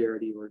high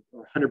severity or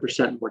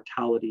 100%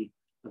 mortality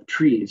of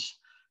trees.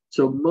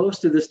 So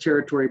most of this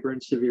territory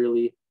burned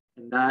severely,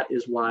 and that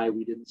is why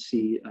we didn't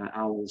see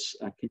owls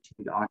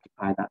continue to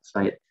occupy that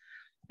site.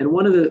 And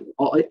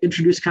I'll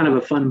introduce kind of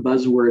a fun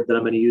buzzword that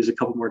I'm going to use a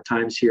couple more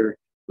times here,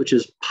 which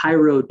is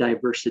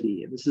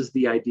pyrodiversity. And this is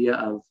the idea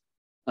of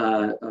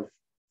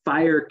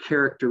fire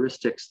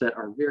characteristics that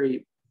are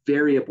very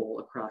variable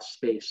across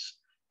space.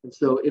 And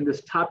so in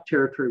this top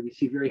territory, we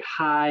see very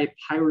high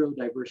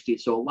pyrodiversity.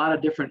 So a lot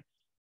of different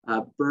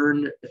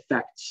burn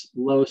effects,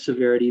 low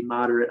severity,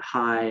 moderate,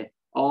 high,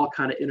 all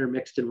kind of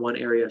intermixed in one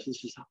area. So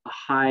this is a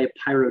high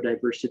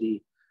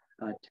pyrodiversity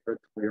territory,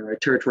 or a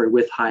territory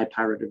with high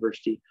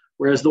pyrodiversity.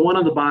 Whereas the one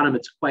on the bottom,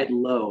 it's quite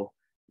low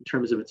in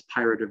terms of its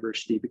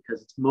pyrodiversity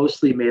because it's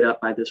mostly made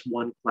up by this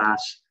one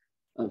class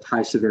of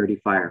high severity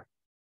fire.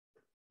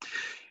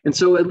 And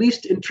so at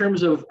least in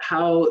terms of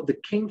how the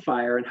King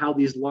Fire and how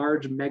these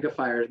large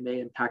megafires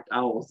may impact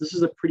owls, this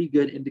is a pretty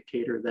good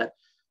indicator that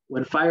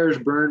when fires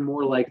burn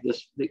more like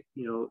this, when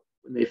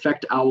they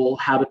affect owl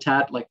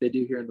habitat like they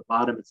do here in the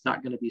bottom, it's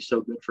not going to be so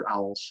good for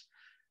owls.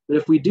 But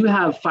if we do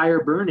have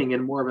fire burning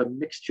and more of a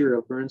mixture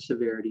of burn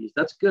severities,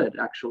 that's good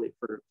actually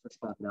for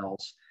spotted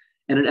owls.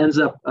 And it ends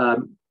up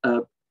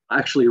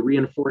actually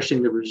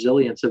reinforcing the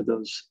resilience of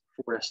those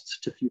forests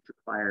to future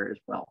fire as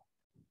well.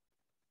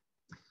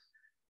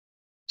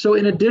 So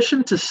in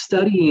addition to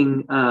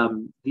studying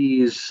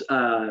these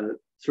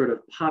sort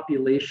of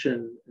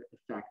population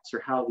effects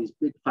or how these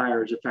big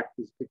fires affect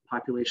these big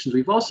populations,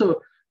 we've also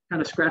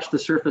kind of scratched the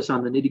surface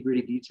on the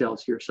nitty-gritty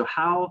details here. So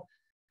how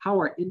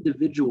are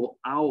individual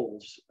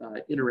owls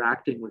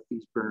interacting with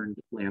these burned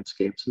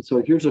landscapes? And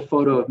so here's a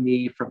photo of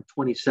me from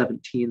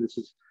 2017. This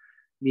is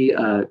me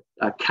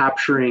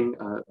capturing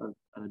an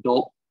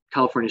adult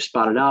California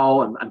spotted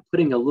owl. I'm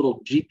putting a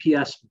little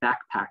GPS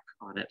backpack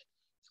on it.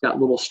 Got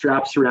little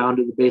straps around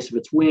at the base of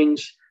its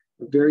wings,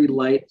 a very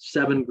light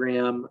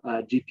 7-gram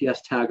GPS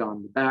tag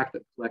on the back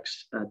that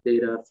collects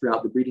data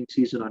throughout the breeding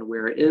season on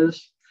where it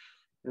is.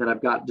 And then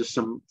I've got just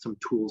some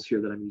tools here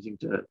that I'm using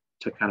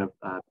to kind of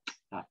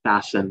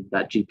fasten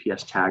that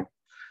GPS tag.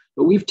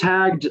 But we've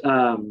tagged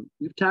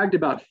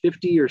about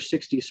 50 or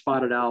 60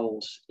 spotted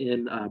owls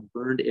in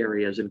burned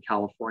areas in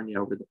California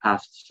over the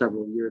past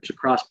several years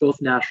across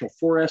both national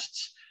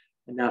forests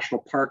and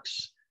national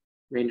parks,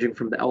 ranging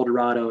from the El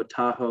Dorado,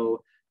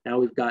 Tahoe. Now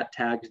we've got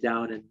tags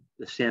down in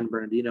the San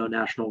Bernardino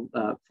National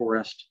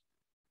Forest,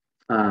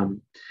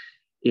 and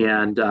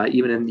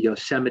even in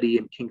Yosemite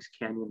and Kings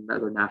Canyon and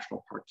other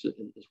national parks as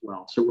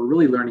well. So we're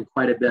really learning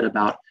quite a bit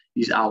about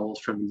these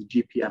owls from these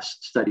GPS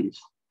studies.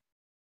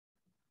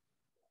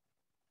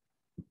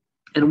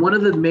 And one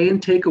of the main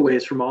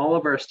takeaways from all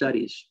of our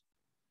studies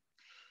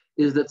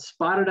is that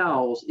spotted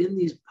owls in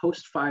these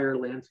post-fire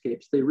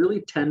landscapes, they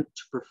really tend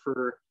to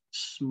prefer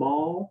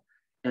small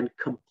and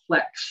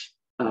complex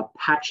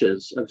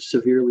patches of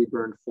severely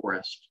burned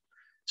forest.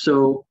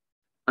 So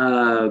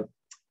I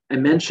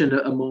mentioned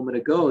a moment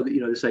ago that,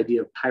 this idea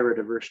of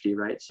pyrodiversity,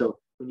 right? So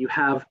when you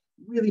have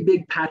really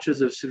big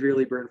patches of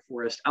severely burned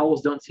forest,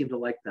 owls don't seem to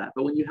like that.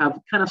 But when you have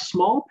kind of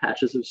small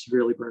patches of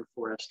severely burned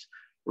forest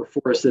or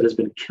forest that has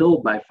been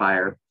killed by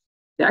fire,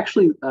 they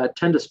actually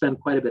tend to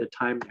spend quite a bit of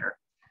time there.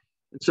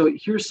 And so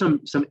here's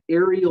some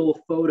aerial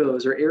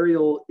photos or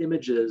aerial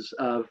images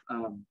of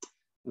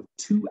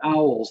 2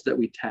 owls that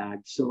we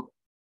tagged. So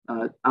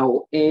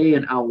owl A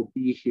and owl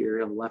B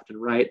here on the left and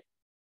right.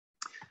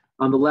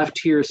 On the left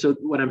here, so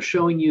what I'm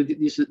showing you,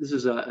 this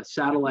is a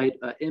satellite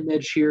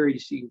image here. You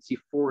can see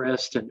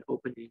forest and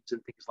openings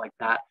and things like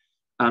that.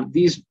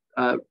 These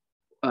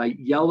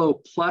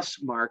yellow plus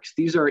marks,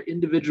 these are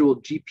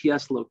individual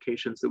GPS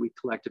locations that we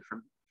collected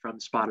from the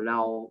spotted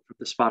owl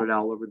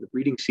over the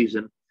breeding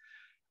season.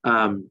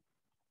 And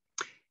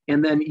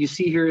then you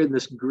see here in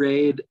this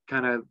grayed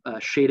kind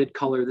of shaded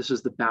color, this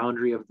is the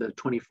boundary of the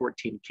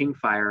 2014 King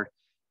Fire.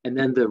 And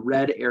then the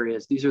red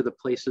areas, these are the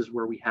places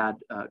where we had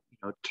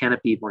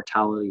canopy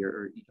mortality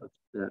or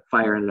the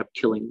fire ended up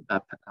killing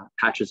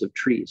patches of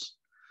trees.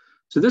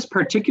 So this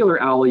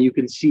particular owl, you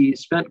can see,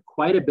 spent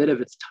quite a bit of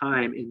its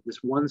time in this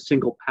one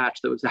single patch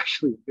that was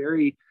actually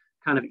very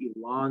kind of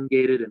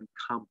elongated and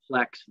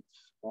complex and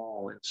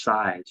small in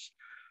size.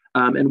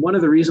 And one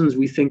of the reasons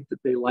we think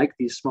that they like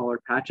these smaller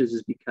patches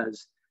is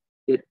because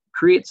it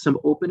creates some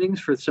openings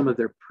for some of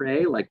their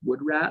prey, like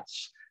wood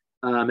rats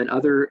and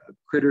other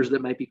critters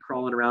that might be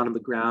crawling around on the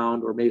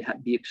ground or may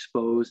be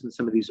exposed in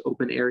some of these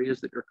open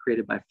areas that are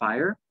created by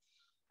fire.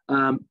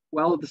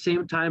 While at the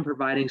same time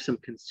providing some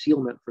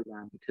concealment for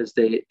them, because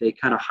they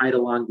kind of hide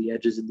along the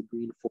edges in the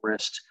green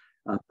forest,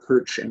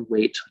 perch and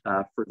wait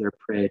for their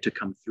prey to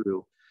come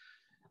through.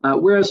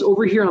 Whereas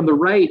over here on the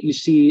right, you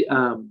see,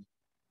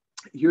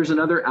 here's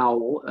another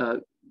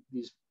owl,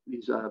 these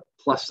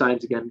plus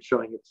signs again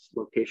showing its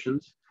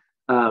locations,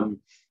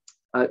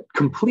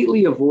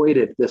 completely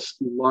avoided this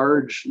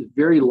large,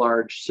 very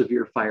large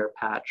severe fire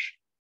patch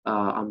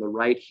on the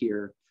right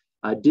here,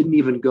 didn't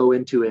even go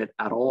into it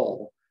at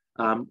all.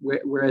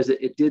 Whereas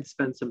it did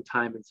spend some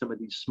time in some of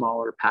these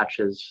smaller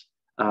patches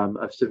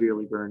of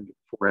severely burned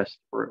forest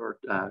or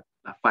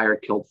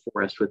fire-killed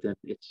forest within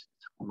its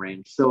home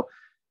range. So,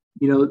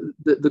 you know,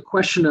 the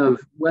question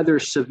of whether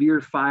severe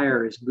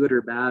fire is good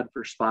or bad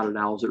for spotted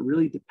owls, it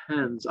really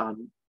depends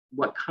on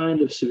what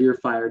kind of severe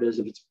fire it is.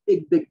 If it's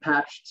big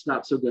patch, it's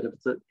not so good. If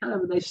it's a kind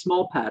of a nice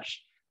small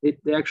patch,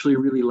 they actually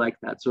really like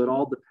that. So it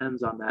all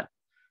depends on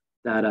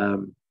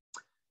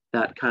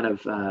that kind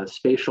of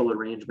spatial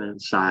arrangement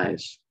and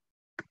size.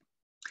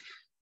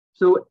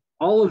 So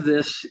all of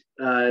this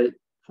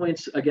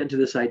points again to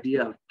this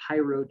idea of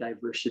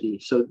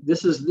pyrodiversity. So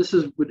this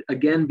would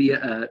again be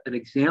an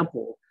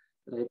example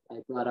that I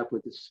brought up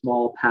with this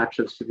small patch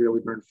of severely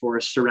burned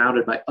forest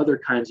surrounded by other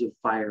kinds of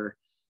fire.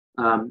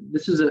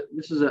 This is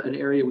an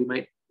area we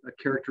might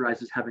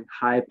characterize as having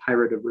high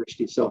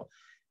pyrodiversity. So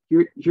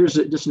here's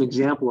just an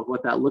example of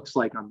what that looks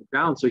like on the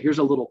ground. So here's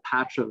a little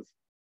patch of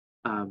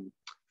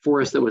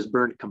forest that was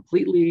burned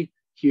completely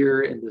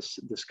here in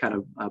this kind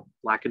of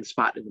blackened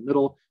spot in the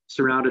middle,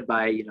 surrounded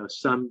by, you know,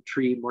 some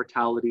tree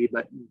mortality,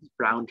 but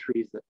brown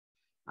trees that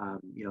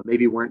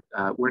maybe weren't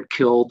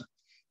killed,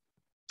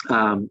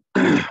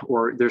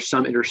 or there's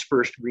some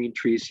interspersed green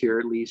trees here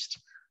at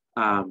least,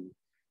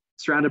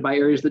 surrounded by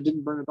areas that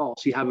didn't burn at all.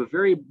 So you have a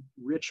very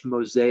rich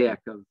mosaic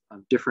of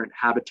different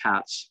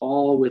habitats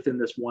all within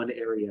this one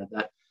area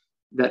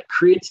that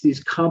creates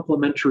these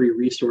complementary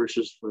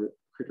resources for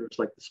critters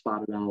like the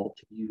spotted owl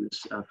to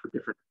use for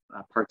different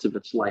parts of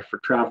its life, for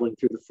traveling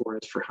through the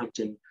forest, for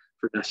hunting,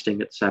 for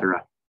nesting,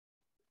 etc.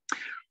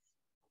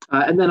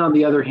 And then on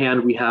the other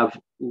hand, we have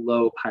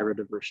low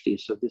pyrodiversity.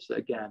 So this,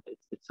 again,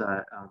 it's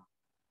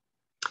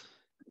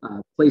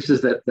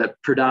places that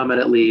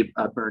predominantly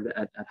burned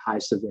at high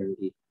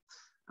severity.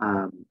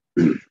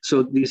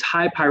 So these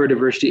high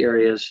pyrodiversity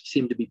areas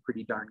seem to be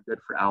pretty darn good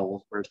for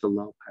owls, whereas the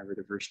low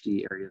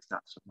pyrodiversity areas,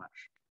 not so much.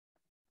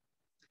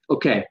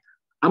 Okay,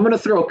 I'm gonna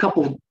throw a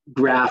couple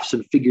graphs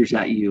and figures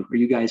at you. Are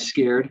you guys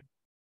scared?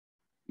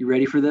 You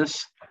ready for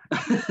this?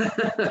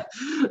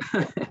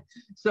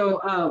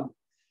 So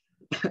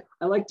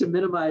I like to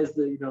minimize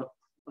the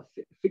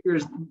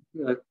figures,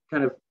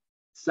 kind of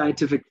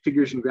scientific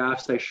figures and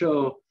graphs I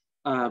show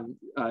in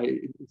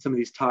some of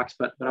these talks,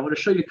 but I want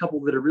to show you a couple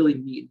that are really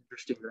neat and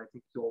interesting that I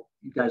think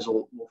you guys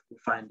will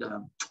find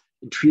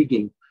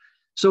intriguing.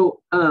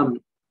 So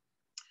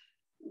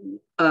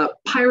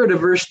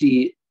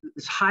pyrodiversity,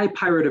 this high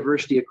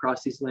pyrodiversity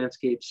across these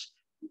landscapes,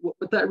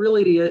 what that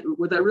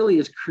really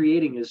is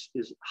creating is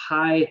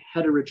high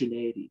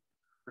heterogeneity,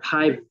 or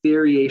high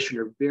variation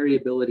or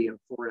variability in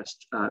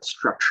forest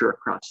structure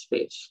across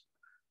space.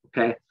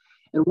 Okay,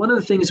 and one of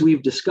the things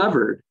we've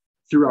discovered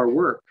through our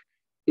work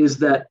is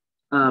that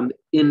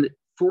in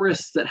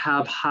forests that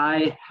have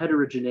high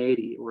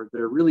heterogeneity, or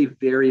that are really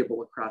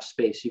variable across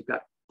space, you've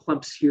got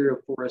clumps here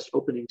of forest,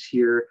 openings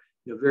here,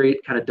 very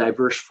kind of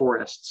diverse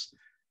forests.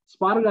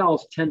 Spotted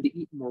owls tend to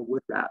eat more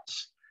wood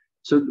rats.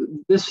 So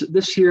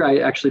this here, I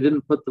actually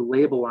didn't put the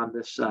label on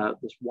this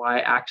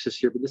y-axis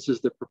here, but this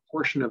is the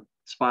proportion of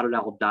spotted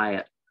owl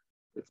diet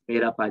that's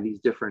made up by these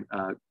different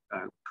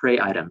prey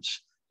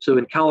items. So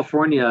in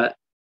California,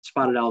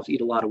 spotted owls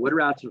eat a lot of wood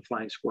rats and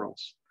flying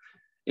squirrels.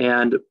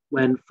 And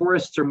when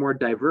forests are more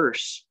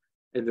diverse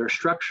in their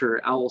structure,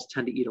 owls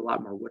tend to eat a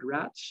lot more wood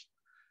rats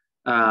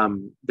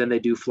than they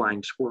do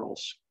flying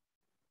squirrels.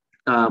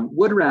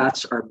 Wood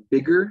rats are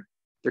bigger.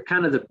 They're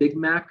kind of the Big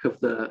Mac of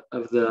the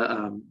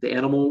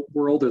animal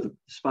world, or the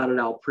spotted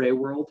owl prey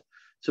world.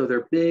 So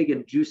they're big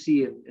and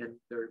juicy, and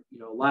they're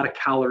a lot of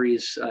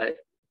calories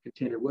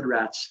contained in wood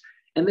rats.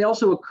 And they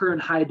also occur in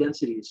high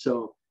densities.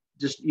 So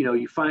just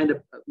you find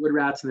wood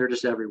rats and they're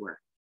just everywhere.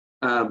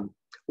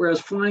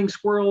 Whereas flying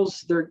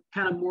squirrels, they're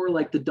kind of more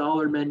like the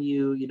dollar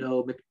menu,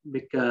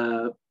 McBurger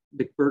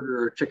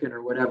or chicken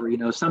or whatever,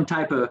 some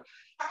type of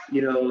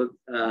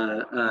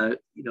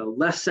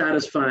less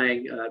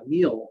satisfying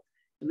meal.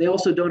 And they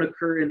also don't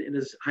occur in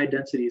as high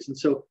densities. And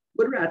so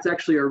wood rats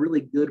actually are a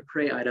really good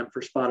prey item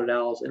for spotted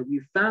owls. And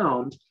we've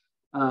found,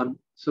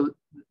 so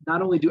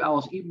not only do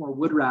owls eat more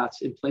wood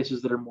rats in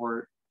places that are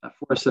more,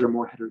 forests that are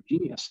more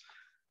heterogeneous,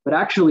 But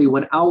actually,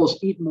 when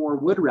owls eat more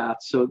wood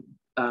rats, so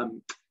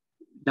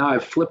now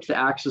I've flipped the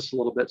axis a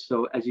little bit.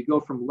 So as you go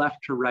from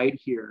left to right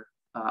here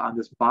on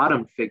this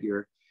bottom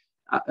figure,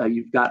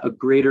 you've got a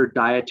greater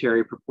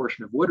dietary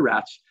proportion of wood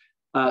rats.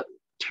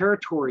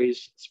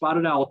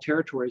 Spotted owl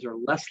territories are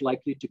less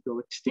likely to go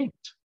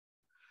extinct.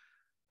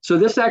 So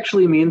this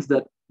actually means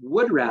that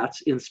wood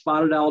rats in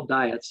spotted owl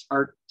diets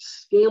are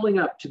scaling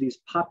up to these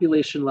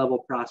population level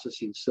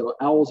processes. So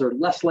owls are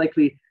less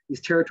likely,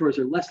 these territories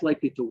are less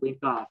likely to wink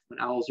off when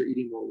owls are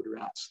eating more wood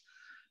rats.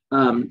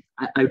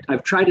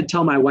 I've tried to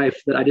tell my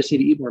wife that I just need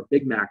to eat more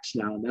Big Macs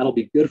now, and that'll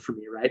be good for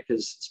me, right?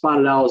 Because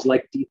spotted owls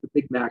like to eat the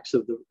Big Macs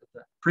of the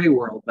prey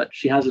world, but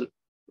she hasn't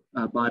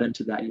bought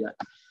into that yet.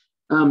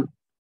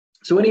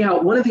 So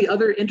anyhow, one of the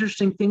other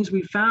interesting things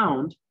we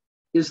found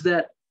is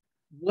that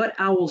what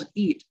owls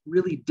eat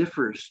really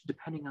differs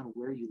depending on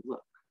where you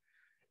look.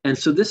 And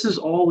so this is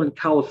all in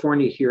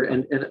California here.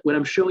 And what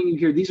I'm showing you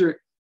here,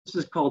 this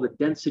is called a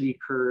density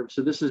curve.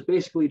 So this is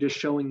basically just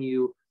showing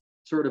you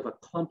sort of a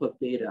clump of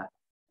data.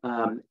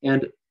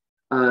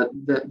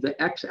 The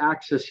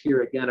x-axis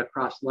here, again,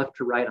 across left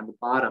to right on the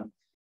bottom,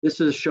 this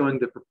is showing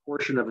the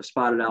proportion of a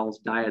spotted owl's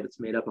diet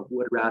that's made up of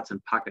wood rats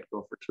and pocket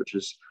gophers, which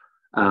is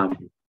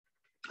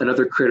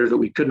another critter that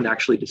we couldn't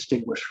actually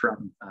distinguish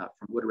from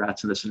wood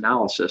rats in this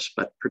analysis,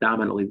 but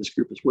predominantly this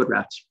group is wood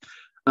rats.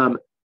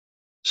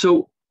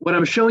 So what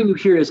I'm showing you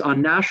here is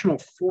on national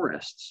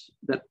forests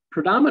that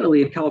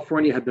predominantly in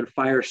California have been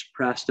fire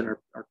suppressed and are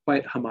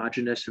quite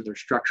homogeneous in their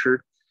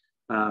structure.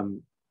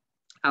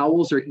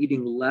 Owls are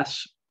eating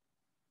less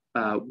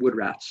wood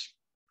rats.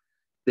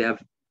 They have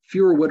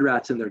fewer wood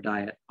rats in their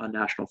diet on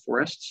national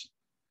forests.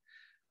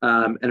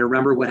 And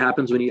remember what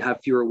happens when you have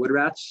fewer wood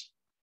rats?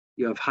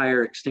 You have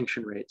higher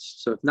extinction rates.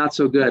 So it's not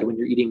so good when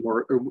you're eating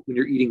more, or when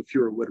you're eating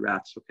fewer wood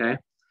rats, okay?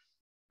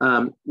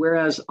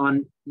 Whereas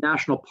on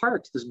national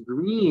parks, this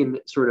green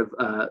sort of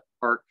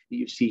arc that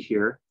you see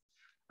here,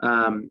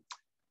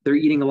 they're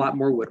eating a lot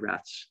more wood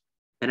rats.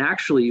 And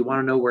actually, you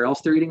wanna know where else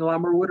they're eating a lot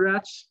more wood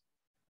rats?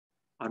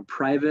 On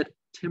private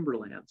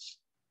timberlands.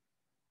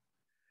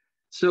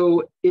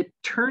 So it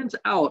turns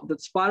out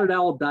that spotted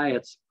owl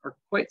diets are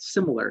quite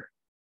similar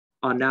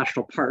on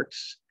national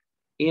parks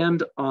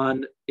and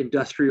on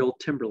industrial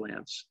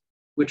timberlands,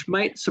 which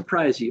might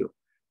surprise you.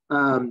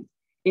 And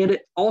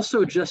it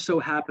also just so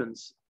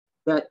happens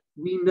that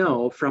we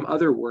know from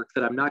other work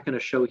that I'm not going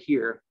to show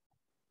here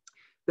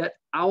that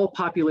owl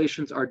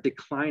populations are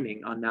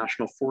declining on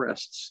national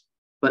forests,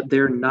 but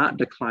they're not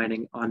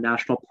declining on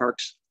national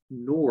parks,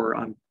 nor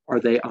are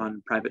they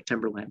on private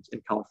timberlands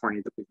in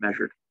California that we've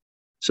measured.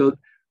 So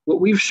what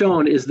we've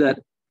shown is that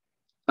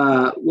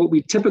what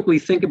we typically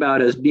think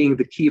about as being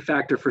the key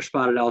factor for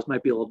spotted owls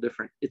might be a little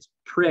different. Its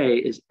prey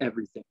is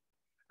everything.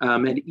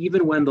 And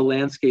even when the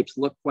landscapes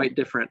look quite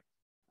different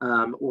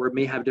or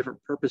may have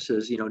different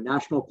purposes, you know,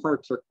 national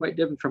parks are quite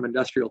different from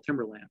industrial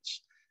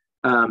timberlands.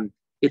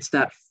 It's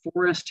that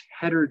forest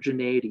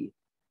heterogeneity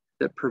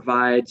that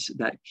provides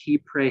that key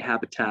prey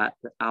habitat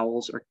that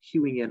owls are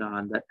queuing in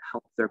on that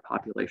help their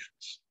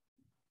populations.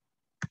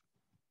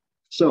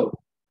 So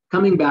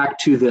coming back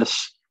to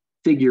this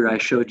figure I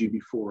showed you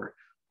before,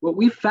 what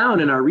we found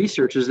in our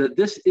research is that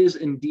this is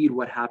indeed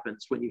what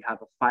happens when you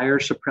have a fire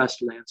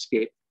suppressed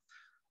landscape.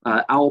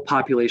 Owl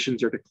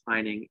populations are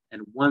declining,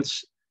 and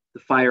once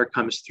the fire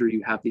comes through,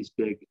 you have these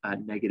big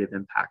negative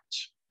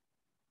impacts.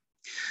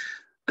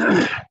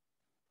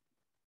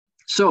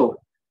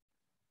 So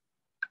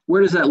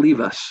where does that leave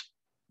us?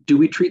 Do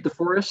we treat the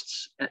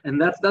forests?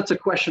 And that's a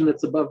question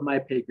that's above my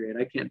pay grade.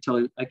 I can't tell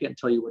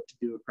you what to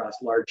do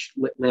across large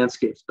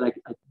landscapes, but I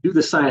do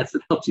the science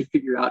that helps you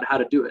figure out how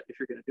to do it if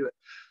you're going to do it.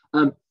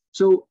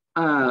 So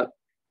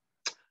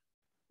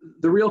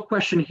the real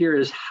question here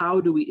is,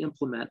 how do we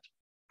implement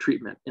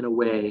treatment in a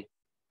way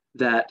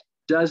that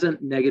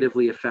doesn't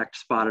negatively affect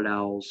spotted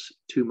owls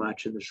too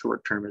much in the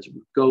short term as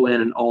we go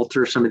in and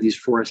alter some of these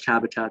forest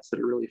habitats that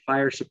are really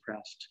fire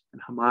suppressed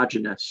and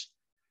homogeneous?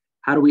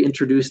 How do we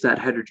introduce that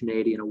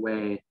heterogeneity in a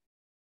way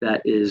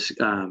that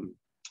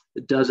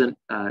that doesn't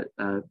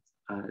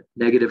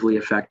negatively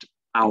affect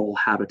owl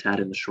habitat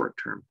in the short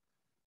term?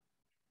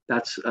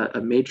 That's a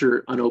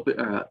major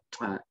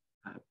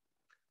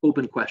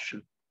open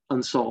question,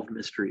 unsolved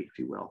mystery, if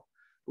you will.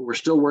 But we're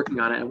still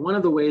working on it. And one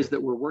of the ways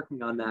that we're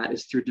working on that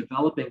is through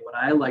developing what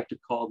I like to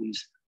call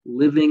these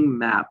living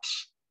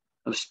maps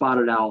of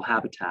spotted owl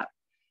habitat.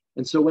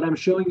 And so what I'm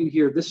showing you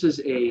here, this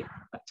is a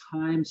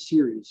time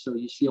series. So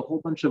you see a whole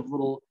bunch of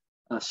little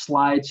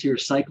slides here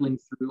cycling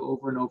through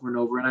over and over and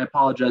over. And I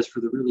apologize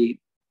for the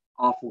really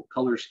awful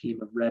color scheme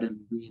of red and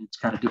green. It's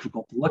kind of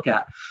difficult to look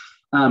at.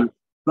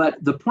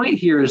 But the point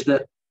here is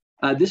that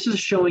this is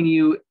showing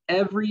you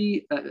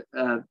every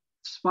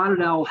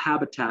spotted owl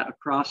habitat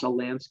across a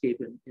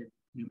landscape in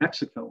New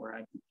Mexico, where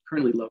I'm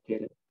currently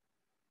located,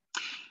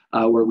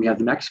 where we have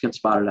the Mexican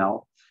spotted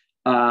owl.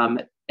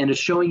 And it's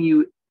showing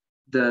you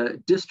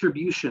the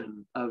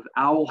distribution of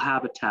owl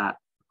habitat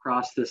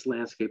across this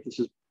landscape. This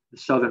is the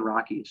Southern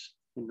Rockies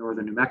in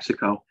northern New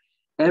Mexico,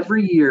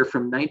 every year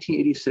from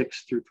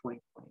 1986 through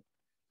 2020.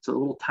 It's a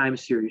little time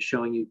series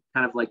showing you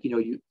kind of like,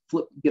 you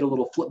get a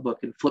little flip book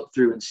and flip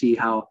through and see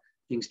how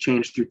things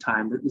change through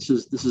time. But this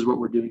is what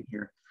we're doing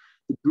here.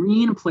 The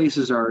green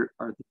places are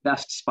the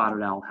best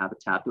spotted owl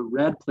habitat. The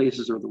red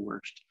places are the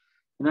worst.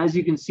 And as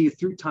you can see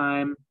through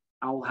time,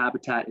 owl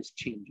habitat is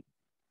changing.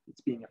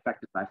 It's being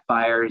affected by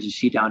fires. You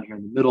see down here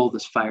in the middle,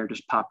 this fire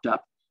just popped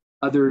up.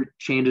 Other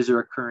changes are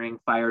occurring,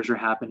 fires are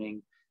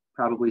happening,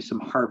 probably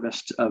some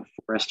harvest of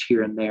forest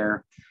here and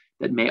there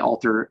that may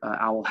alter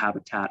owl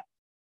habitat.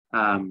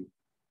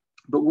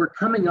 But we're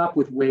coming up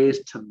with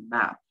ways to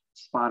map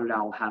spotted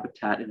owl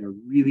habitat in a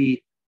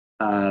really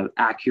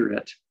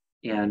accurate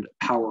and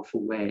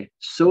powerful way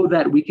so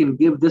that we can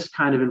give this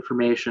kind of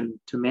information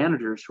to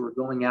managers who are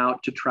going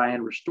out to try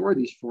and restore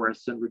these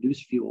forests and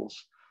reduce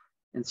fuels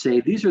and say,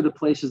 these are the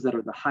places that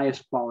are the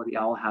highest quality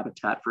owl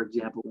habitat, for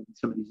example, in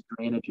some of these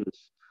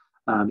drainages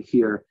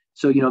here.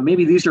 So,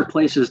 maybe these are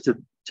places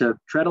to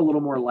tread a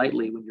little more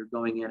lightly when you're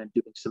going in and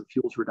doing some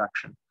fuels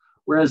reduction.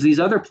 Whereas these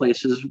other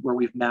places where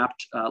we've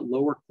mapped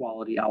lower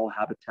quality owl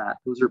habitat,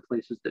 those are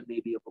places that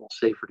may be a little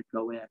safer to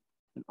go in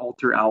and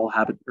alter owl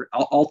habitat, or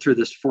alter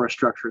this forest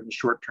structure in the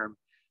short term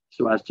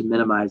so as to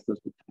minimize those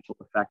potential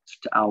effects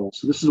to owls.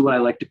 So this is what I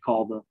like to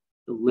call the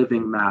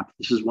living map.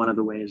 This is one of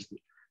the ways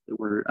that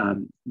we're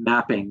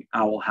mapping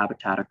owl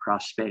habitat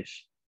across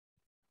space.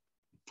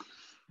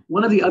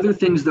 One of the other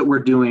things that we're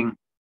doing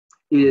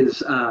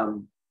is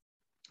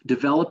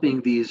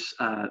developing these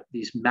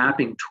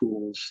mapping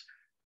tools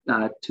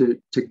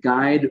to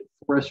guide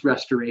forest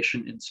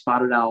restoration in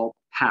spotted owl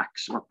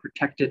packs or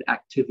protected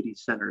activity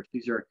centers.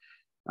 These are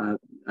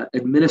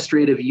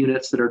administrative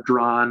units that are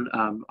drawn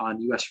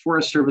on U.S.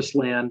 Forest Service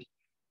land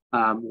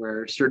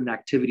where certain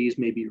activities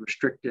may be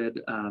restricted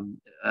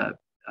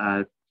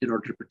in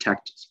order to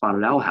protect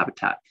spotted owl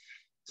habitat.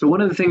 So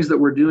one of the things that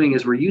we're doing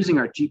is we're using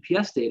our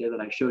GPS data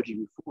that I showed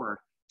you before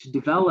to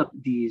develop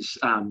these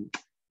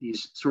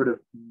sort of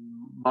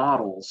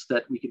models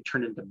that we can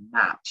turn into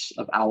maps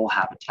of owl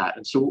habitat.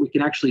 And so what we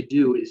can actually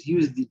do is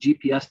use the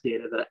GPS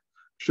data that I'm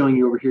showing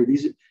you over here.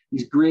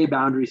 These gray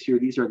boundaries here,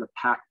 these are the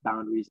pack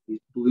boundaries.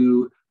 These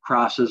blue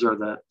crosses are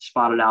the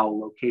spotted owl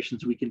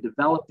locations. We can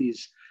develop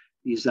these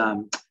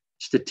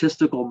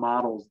statistical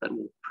models that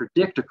will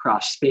predict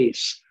across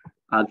space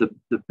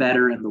the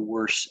better and the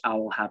worse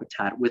owl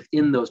habitat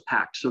within those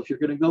packs. So if you're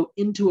going to go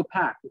into a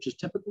pack, which is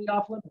typically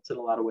off limits in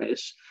a lot of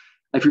ways,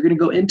 if you're going to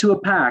go into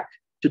a pack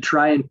to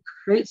try and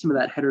create some of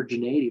that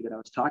heterogeneity that I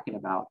was talking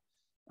about,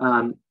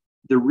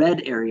 the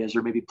red areas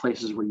are maybe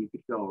places where you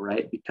could go,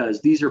 right?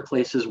 Because these are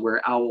places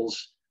where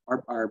owls,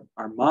 our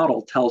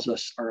model tells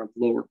us are of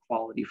lower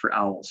quality for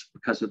owls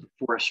because of the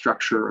forest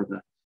structure or the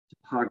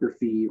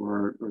topography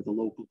or the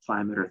local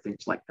climate or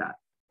things like that.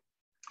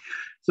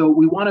 So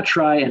we want to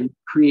try and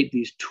create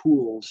these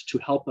tools to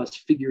help us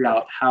figure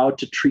out how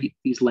to treat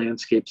these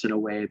landscapes in a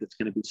way that's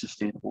going to be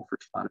sustainable for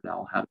spotted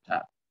owl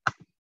habitat.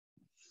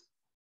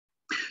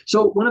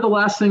 So one of the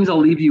last things I'll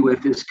leave you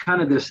with is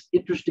kind of this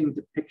interesting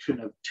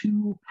depiction of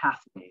two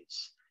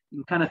pathways. You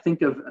can kind of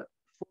think of a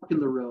fork in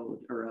the road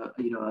or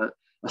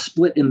a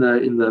split in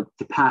the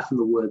path in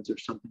the woods or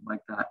something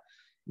like that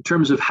in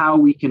terms of how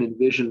we can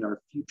envision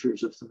our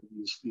futures of some of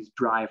these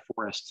dry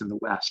forests in the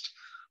West.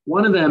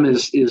 One of them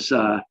is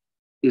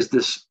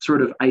this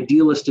sort of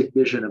idealistic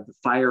vision of the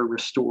fire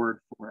restored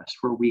forest,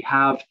 where we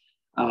have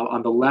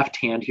on the left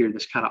hand here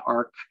this kind of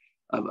arc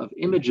of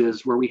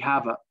images where we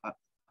have a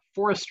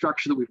forest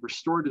structure that we've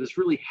restored to this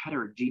really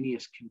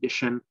heterogeneous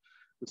condition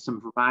with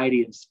some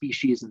variety in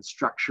species and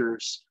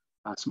structures,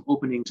 some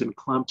openings and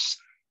clumps.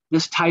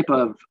 This type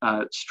of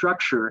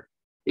structure,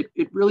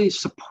 it really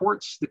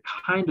supports the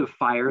kind of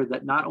fire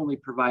that not only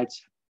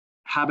provides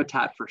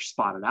habitat for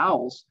spotted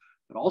owls,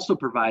 but also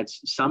provides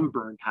some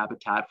burned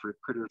habitat for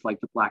critters like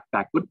the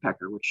black-backed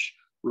woodpecker, which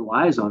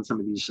relies on some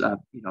of these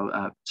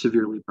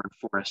severely burned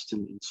forests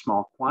in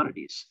small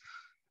quantities.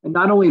 And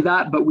not only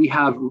that, but we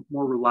have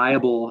more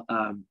reliable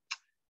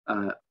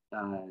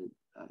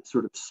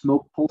sort of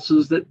smoke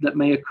pulses that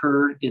may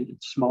occur in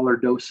smaller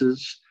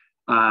doses.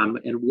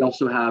 And we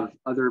also have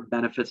other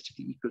benefits to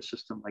the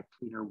ecosystem like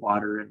cleaner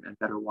water and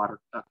better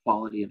water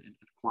quality and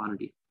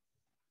quantity.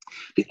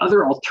 The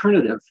other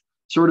alternative,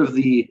 sort of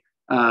the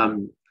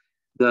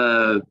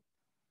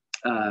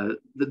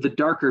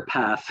darker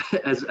path,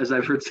 as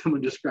I've heard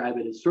someone describe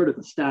it, is sort of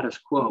the status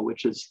quo,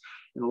 which is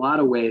in a lot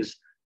of ways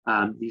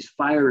these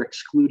fire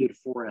excluded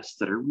forests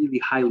that are really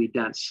highly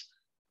dense.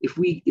 If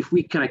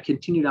we kind of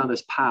continue down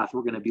this path,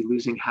 we're going to be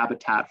losing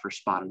habitat for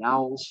spotted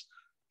owls,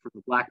 for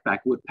the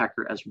black-backed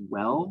woodpecker as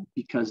well,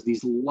 because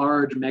these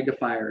large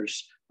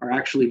megafires are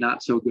actually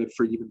not so good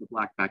for even the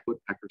black-backed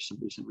woodpecker, some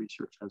recent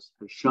research has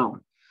shown.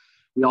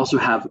 We also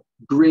have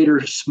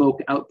greater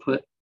smoke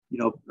output,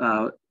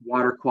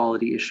 water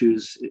quality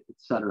issues, et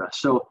cetera.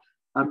 So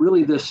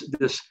really this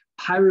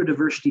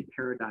biodiversity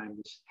paradigm,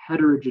 this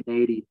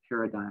heterogeneity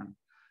paradigm,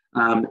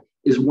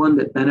 is one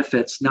that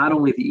benefits not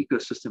only the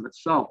ecosystem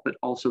itself, but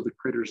also the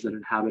critters that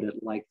inhabit it,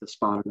 like the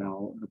spotted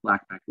owl and the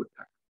black-backed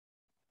woodpecker.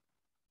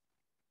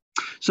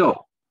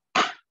 So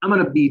I'm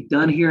going to be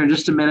done here in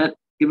just a minute.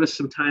 give us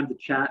some time to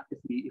chat if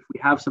we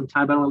have some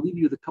time. But I want to leave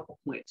you with a couple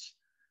points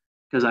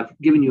because I've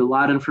given you a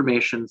lot of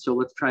information. So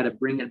let's try to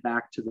bring it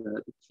back to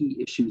the key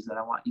issues that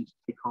I want you to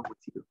take home with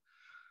you.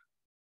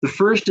 The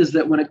first is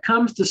that when it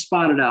comes to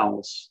spotted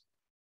owls,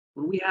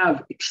 when we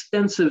have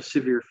extensive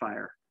severe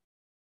fire,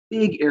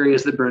 big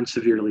areas that burn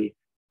severely,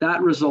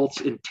 that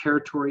results in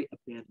territory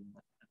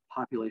abandonment and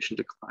population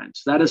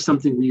declines. That is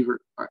something we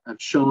have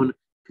shown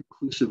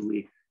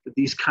conclusively, that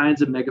these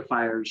kinds of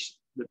megafires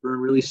that burn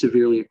really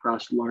severely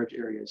across large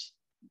areas,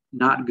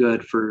 not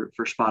good for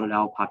spotted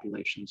owl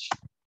populations.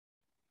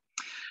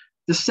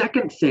 The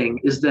second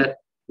thing is that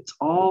it's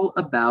all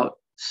about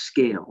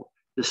scale.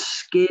 The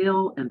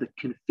scale and the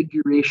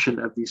configuration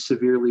of these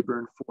severely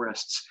burned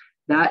forests,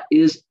 that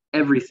is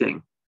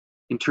everything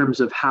in terms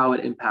of how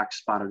it impacts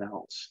spotted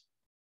owls.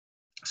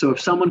 So if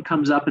someone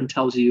comes up and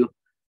tells you,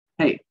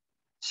 hey,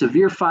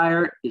 severe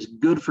fire is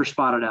good for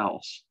spotted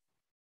owls,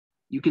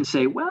 you can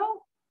say,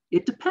 well,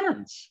 it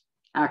depends.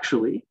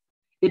 Actually,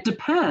 it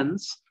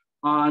depends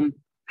on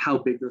how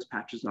big those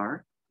patches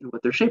are and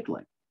what they're shaped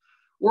like.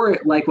 Or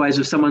likewise,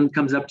 if someone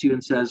comes up to you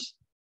and says,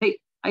 hey,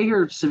 I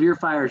hear severe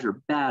fires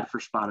are bad for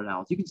spotted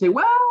owls, you can say,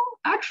 well,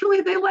 actually,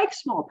 they like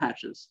small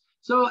patches.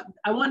 So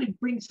I want to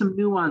bring some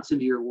nuance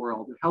into your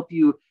world and help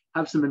you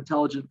have some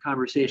intelligent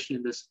conversation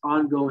in this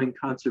ongoing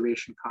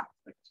conservation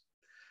conflict.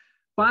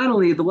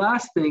 Finally, the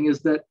last thing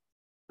is that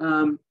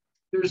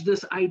there's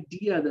this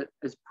idea that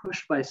is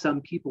pushed by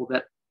some people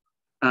that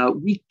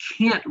we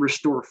can't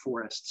restore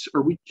forests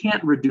or we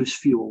can't reduce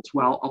fuels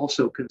while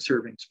also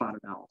conserving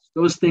spotted owls.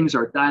 Those things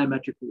are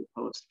diametrically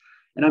opposed.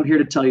 And I'm here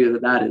to tell you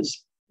that that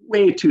is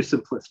way too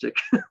simplistic.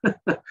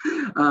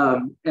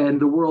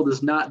 And the world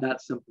is not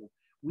that simple.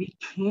 We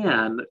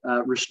can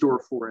restore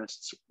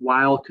forests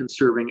while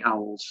conserving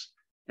owls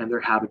and their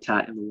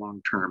habitat in the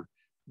long term.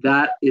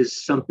 That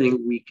is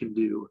something we can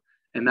do.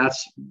 And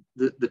that's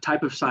the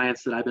type of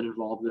science that I've been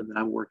involved in, that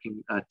I'm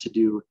working to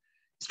do,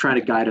 is trying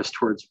to guide us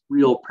towards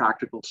real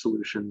practical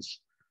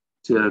solutions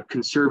to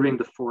conserving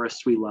the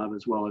forests we love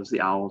as well as the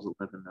owls that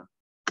live in them.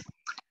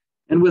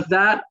 And with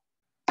that,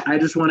 I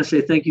just want to say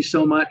thank you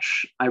so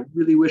much. I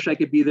really wish I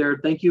could be there.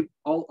 Thank you,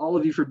 all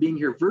of you, for being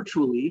here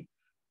virtually.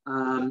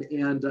 I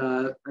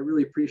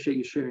really appreciate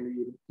you sharing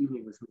your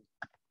evening with me.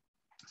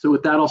 So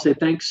with that, I'll say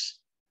thanks.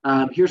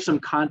 Here's some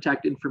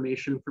contact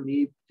information for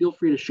me. Feel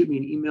free to shoot me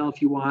an email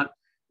if you want.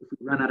 If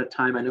we run out of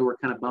time, I know we're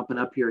kind of bumping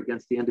up here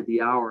against the end of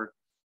the hour.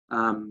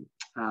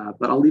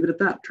 But I'll leave it at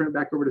that. Turn it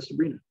back over to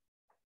Sabrina.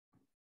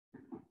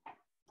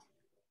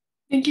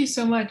 Thank you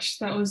so much.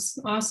 That was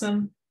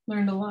awesome.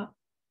 Learned a lot.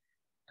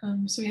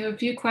 So we have a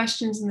few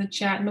questions in the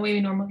chat, and the way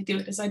we normally do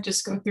it is I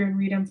just go through and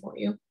read them for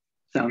you.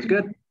 Sounds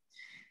good.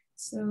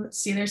 So let's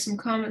see, there's some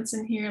comments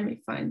in here. Let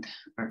me find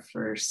our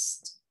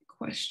first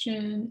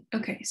question.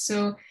 Okay,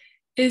 so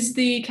is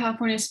the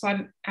California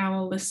spotted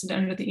owl listed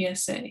under the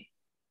ESA?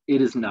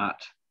 It is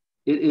not.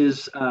 It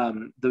is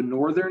the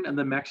northern and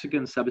the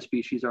Mexican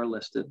subspecies are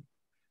listed.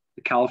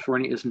 The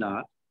California is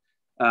not.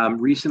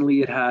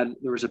 Recently, there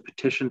was a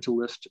petition to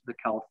list the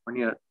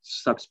California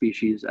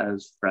subspecies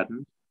as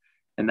threatened,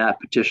 and that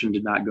petition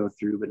did not go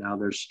through. But now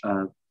there's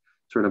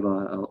sort of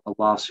a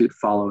lawsuit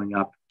following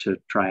up to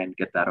try and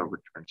get that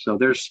overturned. So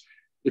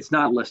it's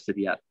not listed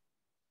yet.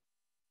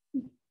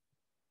 All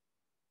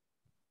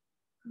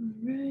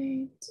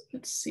right,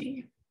 let's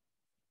see.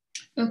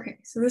 Okay,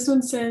 so this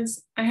one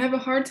says, I have a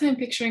hard time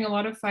picturing a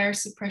lot of fire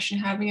suppression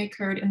having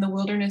occurred in the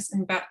wilderness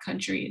and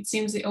backcountry. It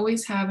seems they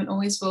always have and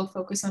always will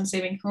focus on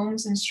saving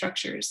homes and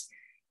structures.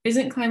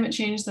 Isn't climate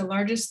change the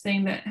largest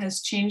thing that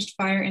has changed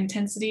fire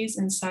intensities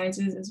and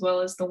sizes as well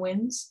as the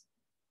winds?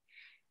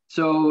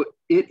 So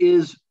it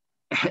is,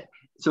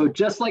 so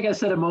just like I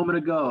said a moment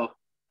ago,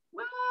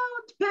 well,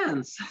 it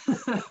depends.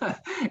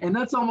 And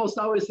that's almost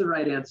always the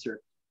right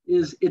answer.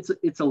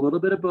 It's a little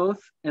bit of both.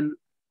 And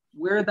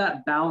where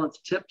that balance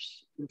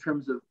tips in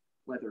terms of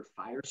whether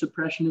fire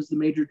suppression is the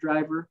major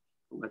driver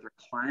or whether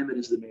climate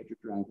is the major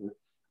driver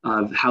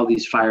of how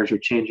these fires are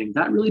changing,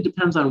 that really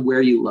depends on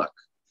where you look.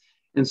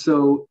 And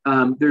so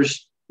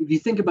if you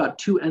think about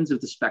two ends of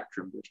the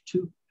spectrum, there's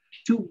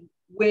two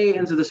way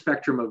ends of the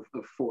spectrum of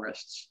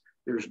forests.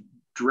 There's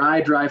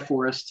dry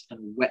forests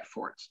and wet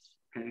forests,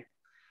 okay?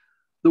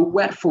 The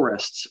wet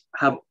forests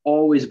have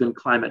always been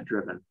climate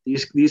driven.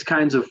 These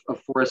kinds of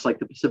forests like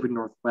the Pacific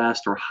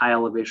Northwest or high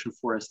elevation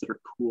forests that are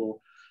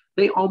cool,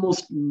 they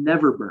almost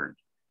never burn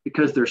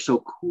because they're so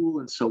cool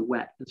and so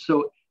wet. And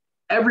so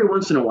every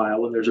once in a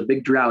while, when there's a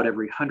big drought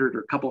every 100 or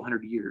a couple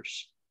hundred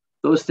years,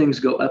 those things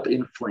go up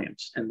in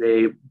flames and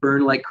they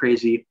burn like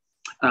crazy.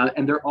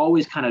 And they're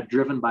always kind of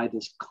driven by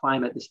this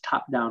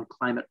top-down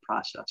climate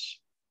process.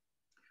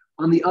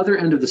 On the other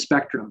end of the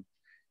spectrum,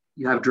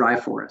 you have dry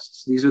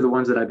forests. These are the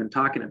ones that I've been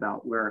talking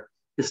about, where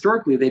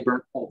historically they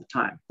burn all the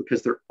time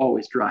because they're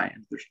always dry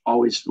and there's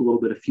always a little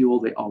bit of fuel,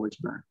 they always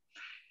burn.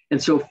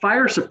 And so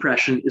fire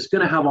suppression is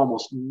going to have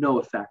almost no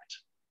effect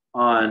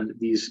on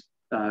these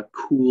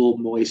cool,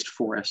 moist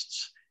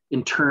forests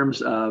in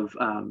terms of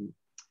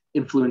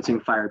influencing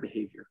fire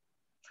behavior.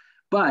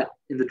 But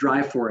in the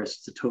dry forest,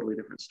 it's a totally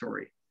different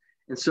story.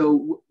 And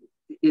so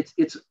it's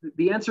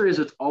the answer is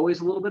it's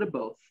always a little bit of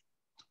both,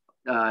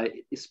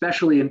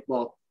 especially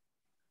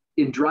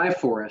in dry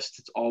forests,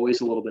 it's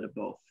always a little bit of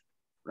both,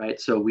 right?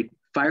 So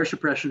fire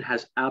suppression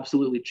has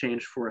absolutely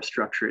changed forest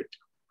structure. It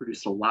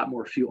produced a lot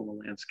more fuel in the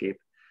landscape.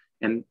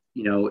 And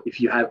if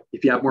you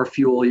have more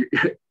fuel,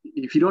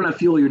 if you don't have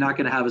fuel, you're not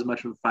going to have as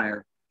much of a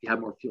fire. If you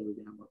have more fuel, you're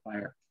going to have more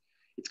fire.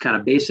 It's kind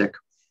of basic.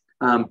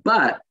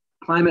 But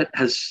climate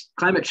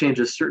change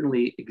has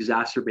certainly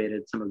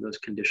exacerbated some of those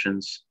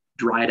conditions,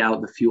 dried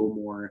out the fuel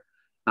more,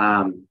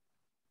 and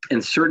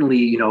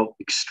certainly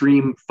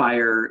extreme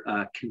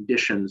fire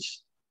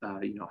conditions,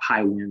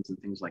 high winds and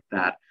things like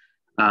that.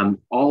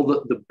 All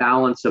the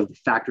balance of the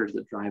factors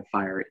that drive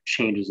fire, it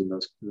changes in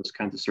those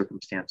kinds of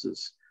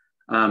circumstances.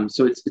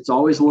 So it's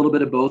always a little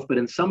bit of both, but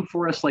in some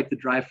forests like the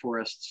dry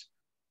forests,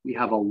 we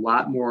have a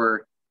lot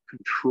more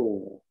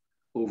control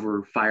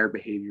over fire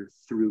behavior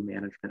through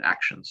management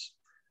actions.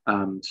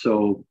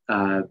 So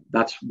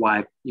that's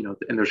why,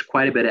 and there's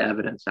quite a bit of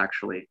evidence,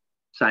 actually,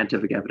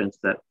 scientific evidence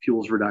that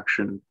fuels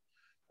reduction,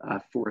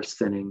 forest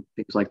thinning,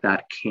 things like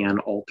that can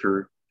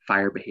alter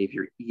fire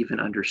behavior even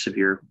under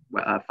severe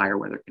fire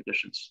weather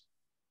conditions.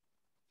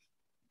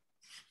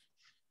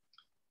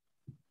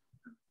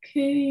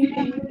 Okay.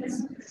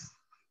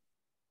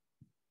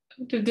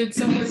 Did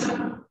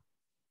someone?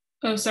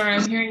 Oh, sorry,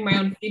 I'm hearing my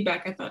own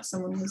feedback. I thought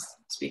someone was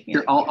speaking.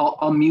 Here,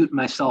 I'll mute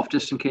myself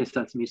just in case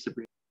that's me,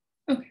 Sabrina.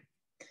 Okay.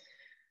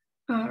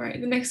 All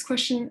right, the next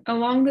question.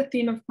 Along the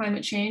theme of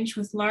climate change,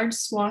 with large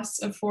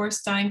swaths of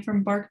forest dying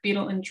from bark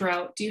beetle and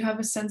drought, do you have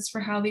a sense for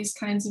how these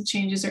kinds of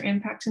changes are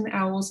impacting the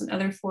owls and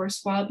other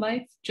forest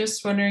wildlife?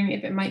 Just wondering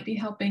if it might be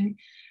helping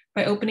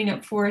by opening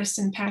up forests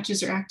and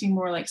patches or acting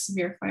more like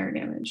severe fire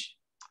damage.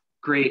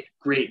 Great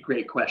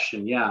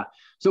question. Yeah.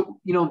 So,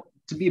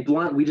 to be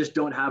blunt, we just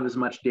don't have as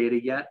much data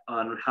yet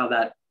on how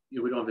that,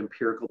 we don't have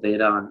empirical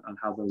data on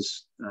how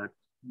those,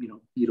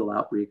 beetle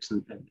outbreaks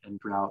and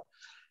drought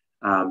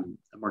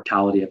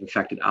mortality have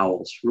affected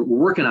owls. We're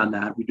working on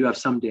that. We do have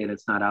some data,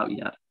 it's not out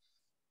yet.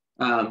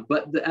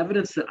 But the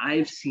evidence that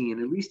I've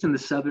seen, at least in the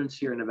Southern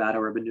Sierra Nevada,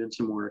 where I've been doing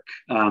some work,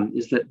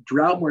 is that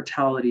drought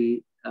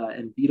mortality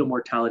and beetle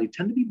mortality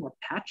tend to be more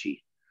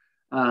patchy.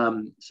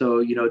 So,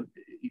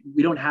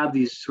 we don't have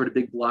these sort of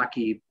big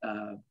blocky,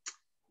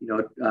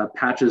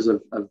 patches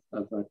of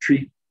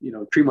tree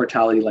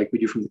mortality like we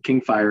do from the King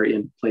Fire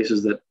in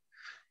places where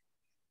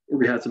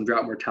we had some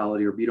drought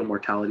mortality or beetle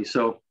mortality.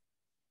 So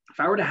if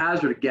I were to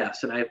hazard a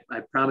guess, and I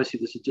promise you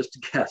this is just a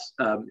guess,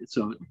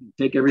 so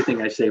take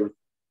everything I say with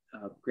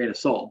a grain of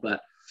salt,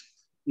 but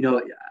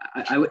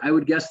I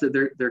would guess that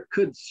there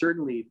could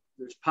certainly,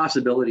 there's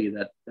possibility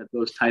that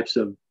those types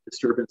of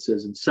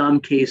disturbances in some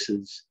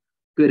cases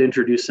could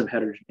introduce some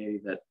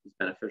heterogeneity that is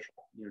beneficial,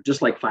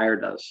 just like fire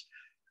does.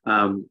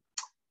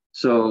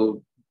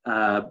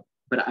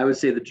 But I would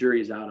say the jury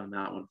is out on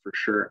that one for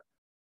sure.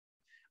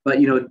 But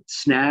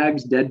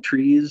snags, dead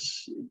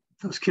trees,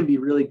 those can be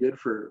really good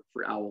for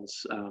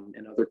owls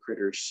and other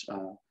critters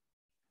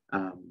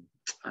in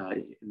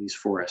these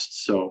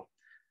forests. So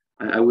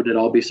I wouldn't at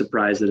all be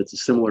surprised that it's a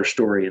similar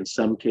story in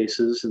some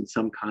cases, in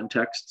some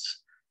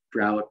contexts.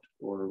 Drought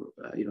or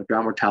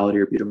drought mortality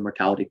or beetle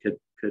mortality could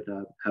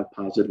have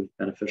positive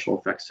beneficial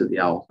effects to the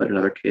owl, but in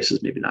other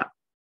cases maybe not.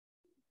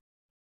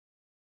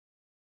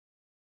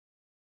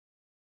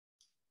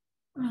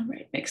 All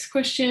right, next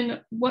question.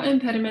 What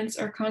impediments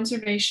are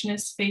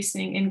conservationists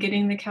facing in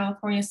getting the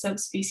California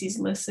subspecies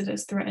listed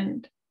as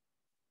threatened?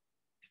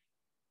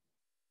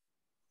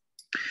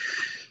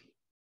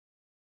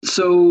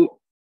 So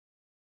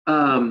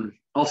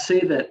I'll say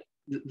that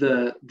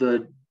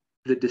the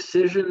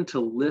decision to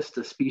list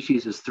a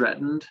species as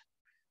threatened,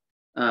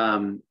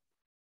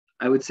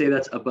 I would say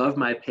that's above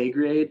my pay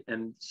grade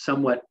and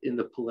somewhat in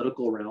the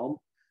political realm.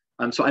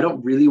 So I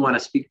don't really want to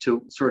speak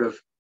to sort of,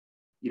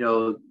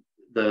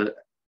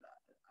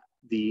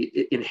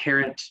 the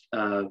inherent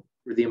or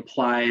the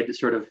implied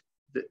sort of,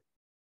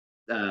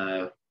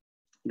 the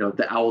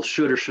owl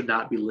should or should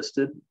not be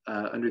listed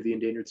under the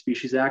Endangered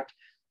Species Act.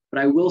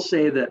 But I will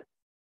say that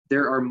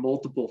there are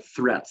multiple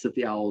threats that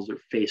the owls are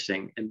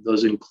facing, and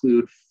those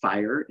include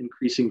fire,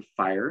 increasing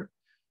fire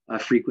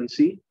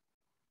frequency,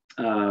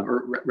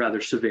 or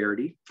rather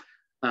severity.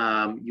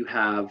 You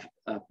have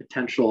a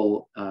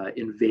potential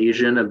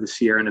invasion of the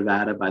Sierra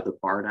Nevada by the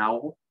barred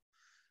owl.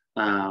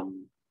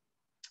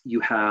 You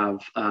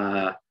have,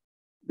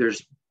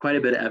 there's quite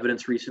a bit of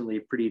evidence recently,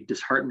 pretty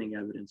disheartening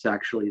evidence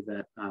actually,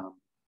 that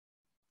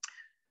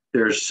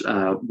there's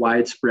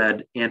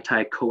widespread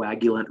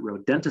anticoagulant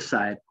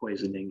rodenticide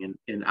poisoning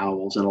in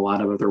owls and a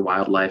lot of other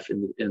wildlife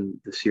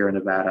in the Sierra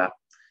Nevada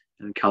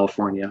and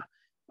California.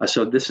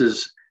 So this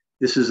is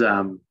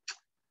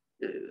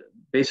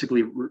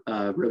basically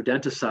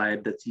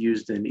rodenticide that's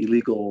used in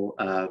illegal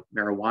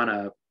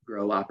marijuana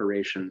grow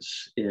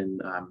operations in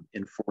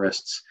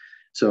forests.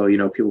 So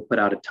people put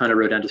out a ton of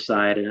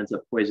rodenticide, it ends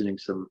up poisoning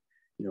some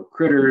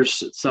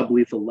critters at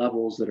sublethal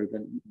levels that are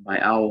then eaten by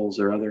owls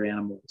or other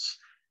animals,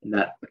 and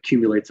that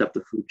accumulates up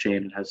the food chain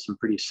and has some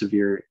pretty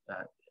severe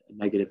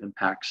negative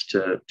impacts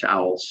to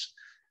owls.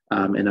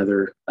 and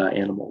other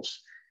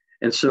animals.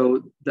 And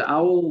so the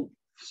owl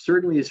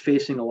certainly is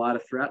facing a lot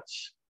of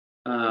threats.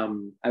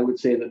 I would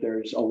say that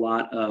there's a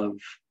lot of,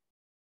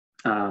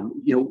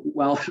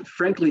 while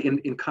frankly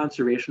in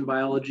conservation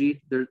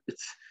biology,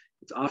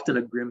 it's often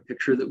a grim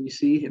picture that we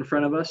see in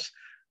front of us.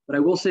 But I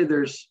will say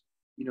there's,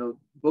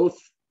 both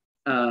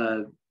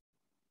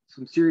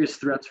some serious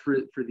threats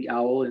for the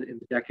owl in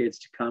the decades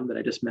to come that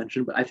I just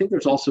mentioned, but I think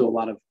there's also a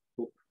lot of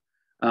hope,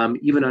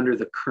 even under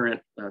the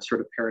current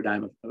sort of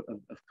paradigm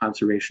of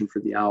conservation for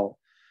the owl.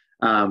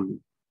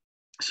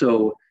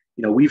 So,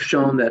 we've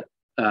shown that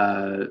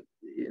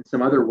in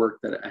some other work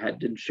that I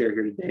didn't share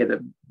here today, that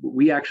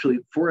we actually,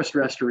 forest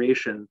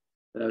restoration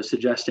that I was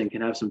suggesting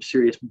can have some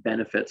serious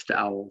benefits to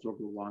owls over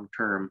the long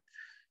term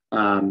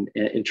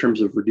in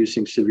terms of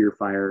reducing severe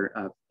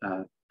fire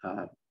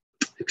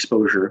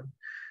exposure.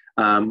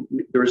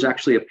 There was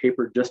actually a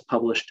paper just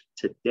published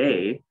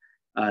today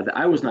that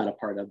I was not a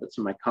part of, but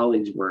some of my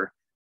colleagues were,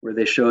 where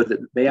they showed that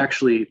they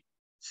actually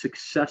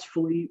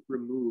successfully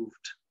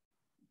removed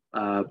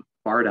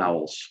barred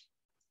owls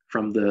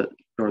from the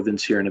northern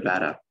Sierra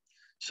Nevada.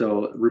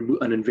 So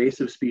an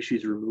invasive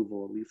species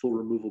removal, a lethal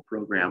removal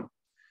program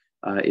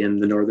in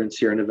the northern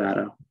Sierra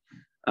Nevada,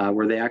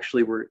 where they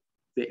actually were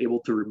able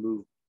to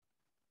remove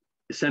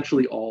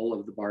essentially all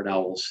of the barred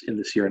owls in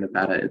the Sierra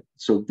Nevada.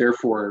 So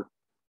therefore,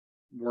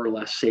 more or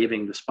less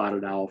saving the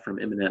spotted owl from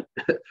imminent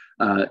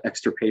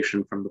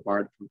extirpation from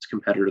its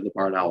competitor, the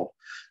barred owl.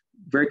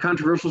 Very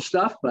controversial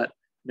stuff, but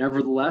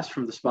nevertheless,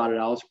 from the spotted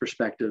owl's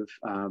perspective,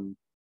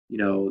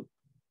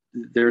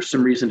 there's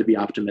some reason to be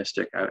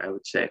optimistic, I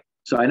would say.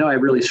 So I know I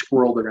really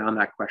squirreled around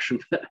that question,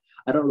 but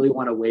I don't really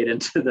want to wade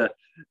into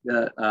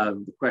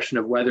the question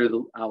of whether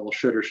the owl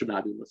should or should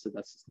not be listed.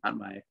 That's not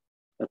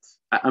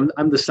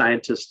I'm the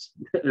scientist.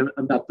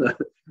 I'm not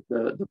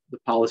the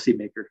policy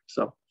maker.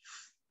 So.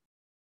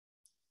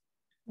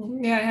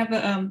 Yeah, I have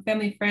a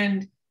family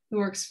friend who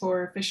works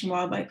for Fish and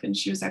Wildlife, and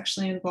she was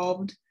actually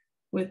involved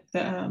with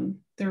the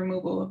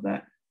removal of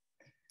that.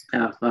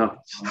 Yeah,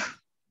 wow.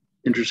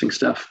 Interesting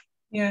stuff.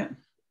 Yeah.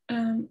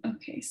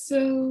 Okay,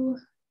 so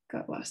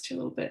got lost here a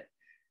little bit.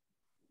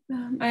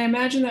 I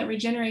imagine that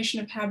regeneration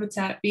of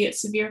habitat, be it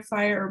severe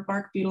fire or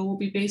bark beetle, will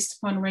be based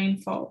upon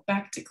rainfall.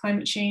 Back to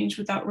climate change,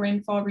 without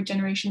rainfall,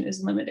 regeneration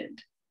is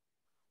limited.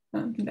 I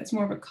think that's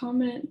more of a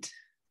comment.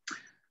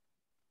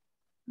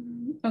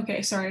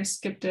 Okay, sorry, I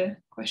skipped a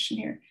question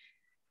here.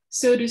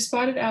 So do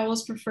spotted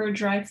owls prefer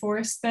dry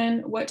forests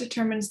then? What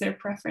determines their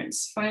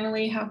preference?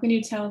 Finally, how can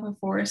you tell if a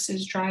forest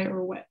is dry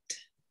or wet?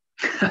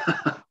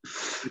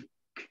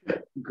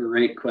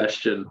 Great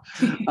question.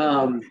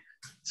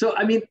 So,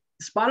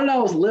 spotted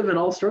owls live in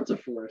all sorts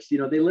of forests.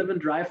 They live in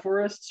dry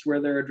forests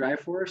where there are dry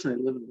forests, and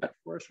they live in wet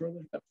forests where there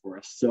are wet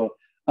forests. So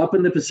up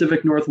in the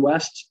Pacific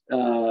Northwest,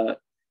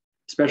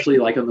 especially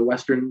like on the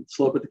western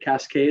slope of the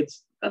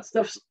Cascades, that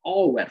stuff's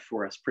all wet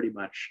forest pretty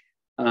much.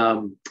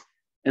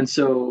 And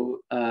so,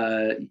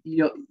 and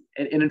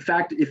in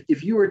fact,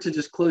 if you were to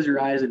just close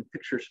your eyes and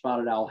picture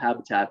spotted owl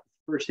habitat,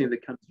 the first thing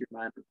that comes to your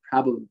mind would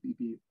probably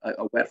be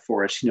a wet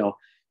forest,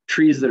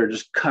 trees that are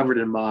just covered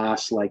in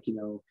moss, like,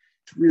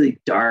 it's really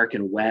dark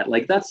and wet.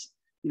 Like that's,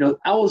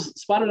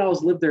 spotted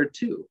owls live there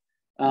too.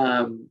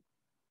 And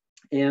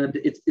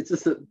it's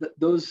just that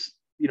those,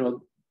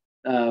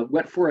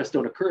 wet forests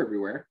don't occur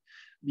everywhere.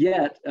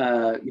 Yet,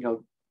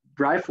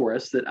 dry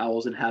forests that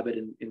owls inhabit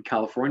in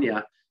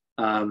California,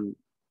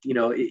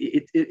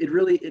 it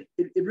really,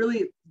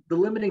 the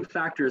limiting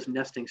factor is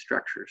nesting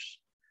structures.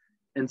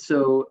 And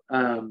so,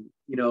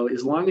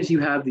 as long as you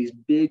have these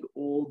big,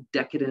 old,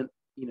 decadent,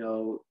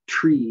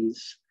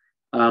 trees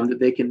that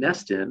they can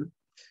nest in,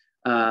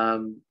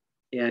 and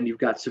you've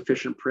got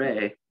sufficient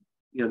prey,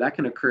 that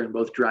can occur in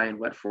both dry and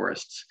wet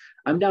forests.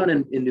 I'm down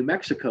in New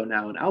Mexico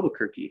now in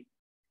Albuquerque,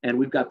 and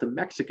we've got the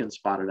Mexican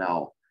spotted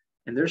owl.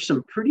 And there's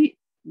some pretty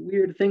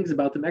weird things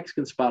about the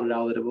Mexican spotted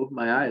owl that have opened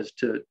my eyes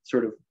to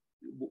sort of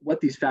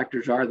what these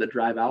factors are that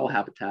drive owl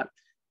habitat.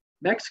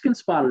 Mexican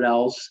spotted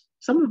owls,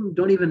 some of them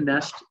don't even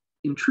nest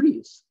in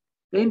trees.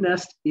 They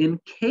nest in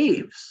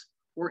caves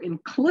or in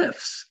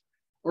cliffs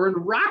or in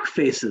rock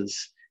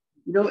faces,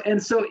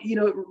 and so,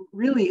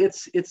 really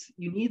it's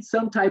you need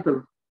some type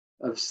of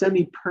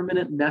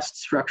semi-permanent nest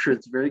structure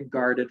that's very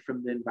guarded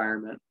from the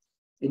environment,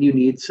 and you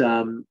need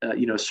some,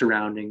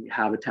 surrounding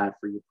habitat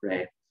for your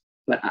prey.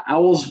 But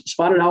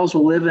spotted owls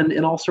will live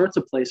in all sorts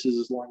of places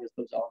as long as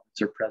those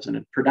elements are present.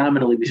 And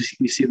predominantly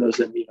we see those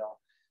in,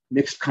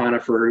 mixed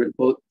conifer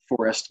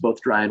forests,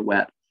 both dry and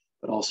wet,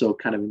 but also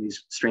kind of in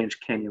these strange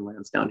canyon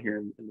lands down here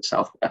in the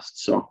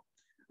Southwest. So,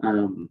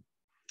 and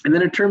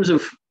then in terms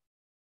of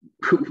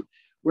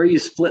where you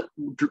split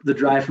the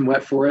dry from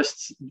wet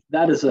forests,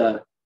 that is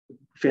a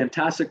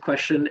fantastic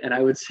question. And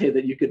I would say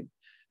that you could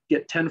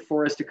get 10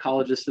 forest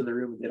ecologists in the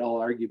room and they'd all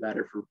argue about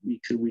it for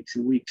weeks and weeks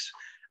and weeks.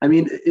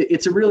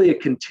 It's really a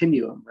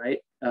continuum, right?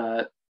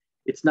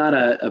 It's not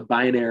a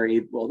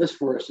binary, well, this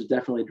forest is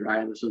definitely dry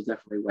and this is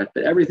definitely wet,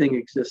 but everything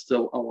exists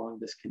along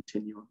this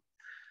continuum.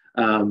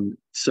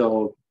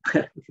 So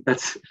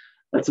that's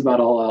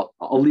about all.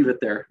 I'll leave it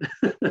there.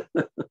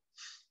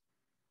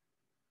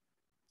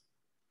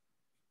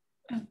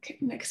 Okay,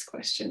 next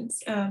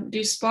questions.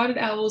 Do spotted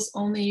owls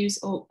only use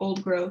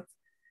old growth?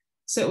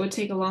 So it would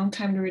take a long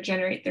time to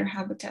regenerate their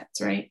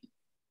habitats, right?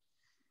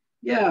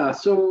 Yeah,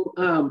 so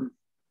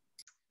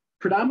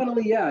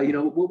predominantly, yeah,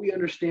 what we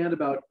understand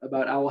about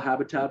owl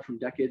habitat from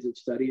decades of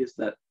study is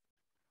that,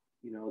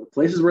 the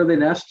places where they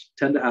nest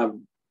tend to have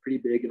pretty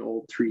big and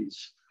old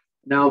trees.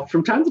 Now,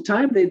 from time to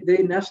time, they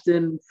nest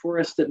in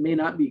forests that may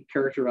not be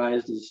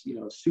characterized as,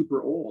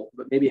 super old,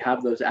 but maybe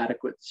have those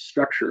adequate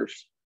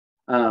structures.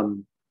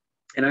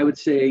 And I would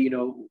say,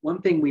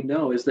 one thing we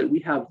know is that we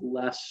have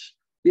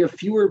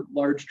fewer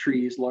large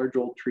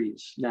old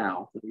trees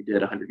now than we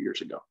did 100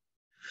 years ago.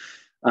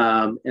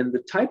 And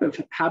the type of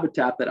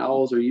habitat that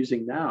owls are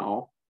using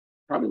now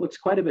probably looks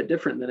quite a bit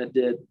different than it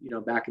did,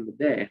 back in the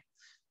day.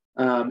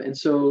 And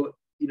so,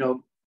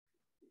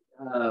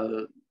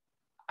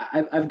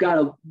 I've got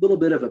a little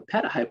bit of a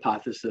pet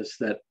hypothesis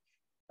that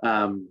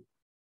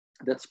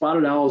that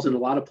spotted owls in a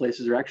lot of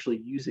places are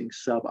actually using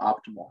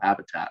suboptimal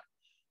habitat.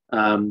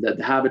 That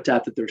the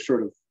habitat that they're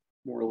sort of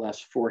more or less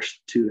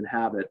forced to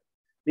inhabit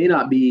may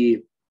not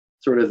be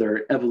sort of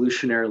their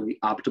evolutionarily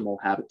optimal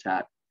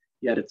habitat,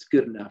 yet it's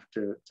good enough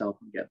to help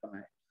them get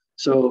by.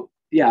 So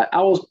yeah,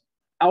 owls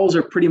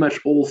are pretty much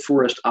old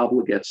forest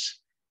obligates.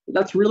 But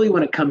that's really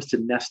when it comes to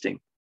nesting.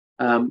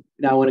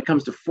 Now, when it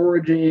comes to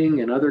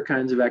foraging and other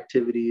kinds of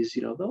activities,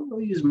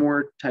 they'll use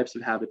more types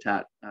of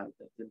habitat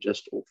than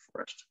just old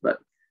forest. But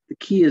the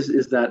key is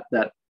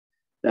that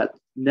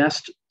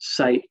nest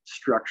site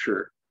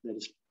structure that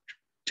is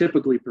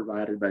typically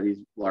provided by these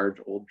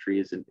large old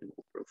trees in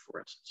old growth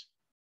forests.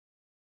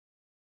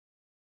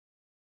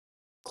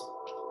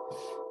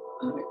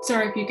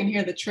 Sorry if you can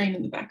hear the train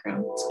in the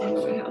background. It's going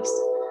to my house.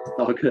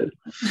 All good.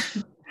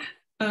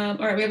 All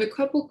right, we have a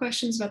couple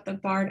questions about the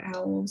barred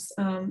owls.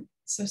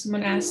 So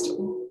someone asked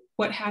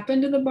what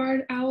happened to the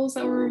barred owls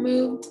that were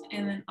removed,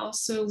 and then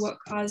also what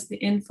caused the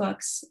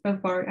influx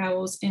of barred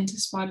owls into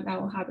spotted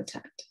owl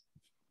habitat.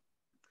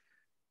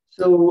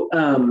 So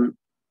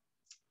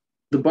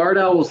the barred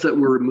owls that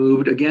were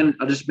removed, again,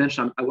 I'll just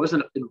mention I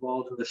wasn't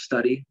involved in this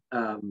study.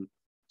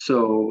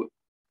 So,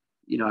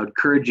 I'd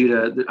encourage you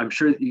to, I'm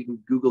sure that you can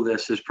Google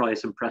this. There's probably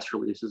some press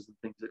releases and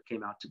things that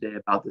came out today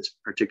about this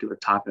particular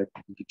topic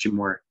and get you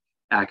more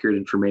accurate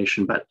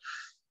information. But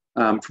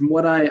from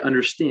what I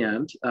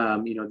understand,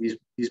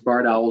 these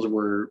barred owls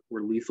were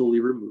lethally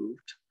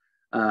removed.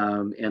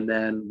 And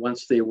then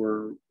once they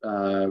were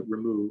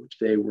removed,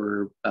 they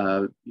were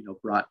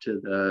brought to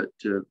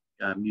the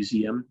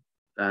museum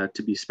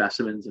to be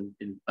specimens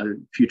in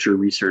future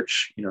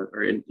research,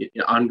 or in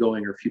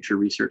ongoing or future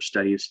research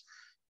studies.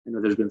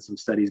 There's been some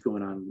studies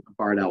going on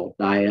barred owl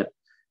diet.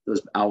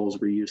 Those owls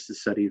were used to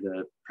study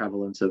the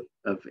prevalence of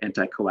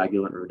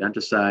anticoagulant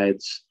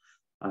rodenticides,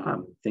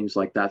 things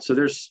like that. So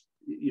there's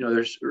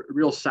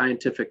real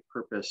scientific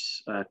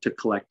purpose to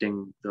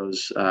collecting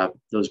those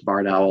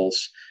barred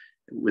owls,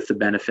 with the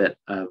benefit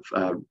of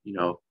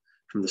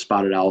from the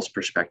spotted owl's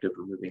perspective,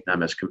 removing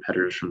them as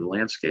competitors from the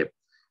landscape.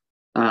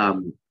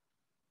 And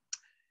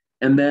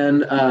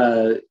then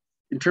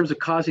in terms of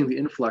causing the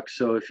influx,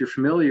 so if you're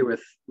familiar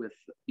with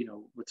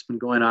what's been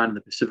going on in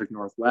the Pacific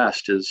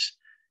Northwest is,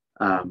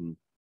 I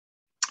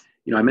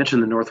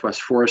mentioned the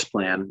Northwest Forest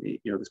Plan,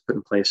 that's put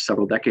in place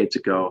several decades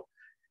ago.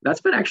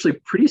 That's been actually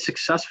pretty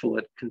successful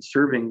at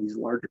conserving these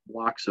larger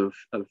blocks of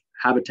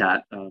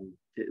habitat,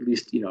 at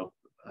least,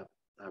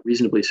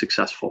 reasonably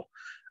successful.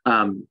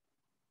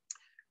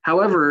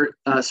 However,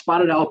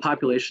 spotted owl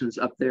populations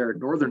up there,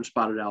 northern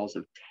spotted owls,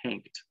 have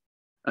tanked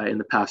in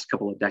the past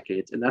couple of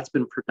decades. And that's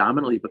been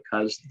predominantly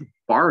because the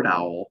barred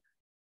owl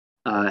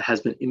has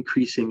been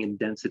increasing in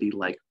density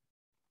like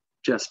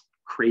just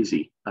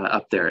crazy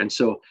up there. And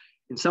so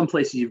in some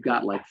places, you've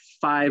got like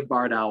 5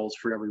 barred owls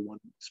for every 1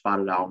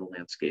 spotted owl in the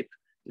landscape.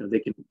 They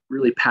can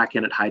really pack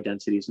in at high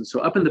densities. And so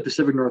up in the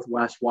Pacific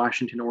Northwest,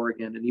 Washington,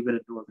 Oregon, and even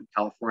in Northern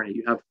California,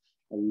 you have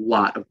a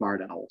lot of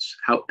barred owls.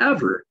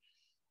 However,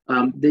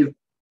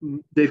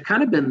 they've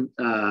kind of been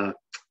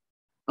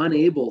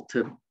unable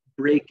to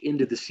break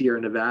into the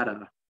Sierra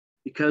Nevada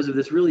because of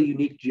this really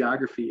unique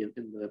geography in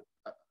the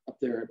up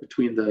there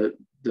between the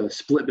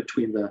split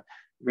between the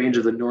range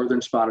of the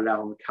northern spotted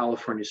owl and the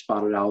California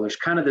spotted owl. There's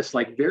kind of this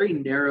like very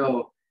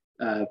narrow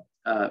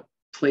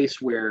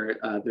place where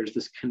there's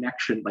this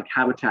connection, like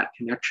habitat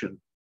connection,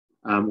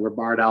 where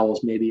barred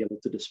owls may be able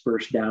to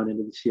disperse down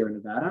into the Sierra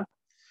Nevada.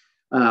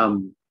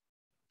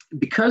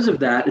 Because of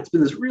that, it's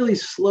been this really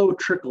slow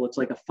trickle. It's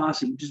like a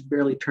faucet you just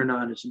barely turn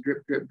on. It's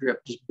drip, drip,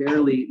 drip, just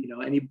barely,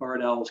 any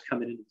barred owls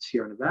coming into the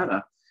Sierra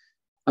Nevada.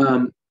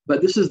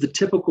 But this is the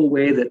typical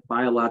way that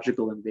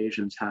biological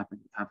invasions happen.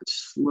 You have a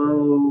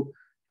slow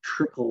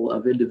trickle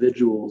of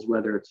individuals,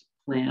 whether it's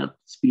a plant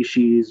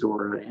species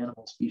or an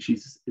animal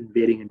species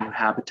invading a new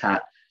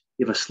habitat.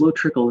 You have a slow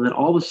trickle, and then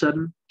all of a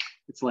sudden,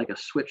 it's like a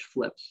switch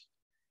flips,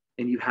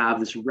 and you have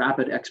this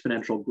rapid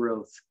exponential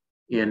growth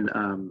in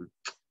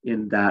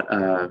that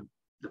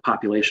the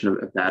population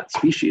of that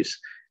species.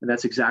 And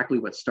that's exactly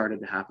what started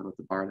to happen with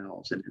the barred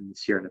owls in the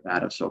Sierra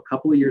Nevada. So a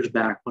couple of years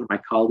back, one of my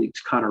colleagues,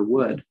 Connor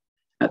Wood,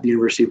 at the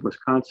University of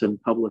Wisconsin,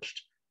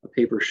 published a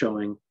paper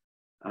showing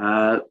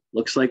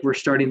looks like we're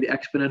starting the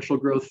exponential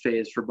growth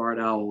phase for barred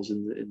owls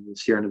in the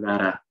Sierra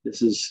Nevada.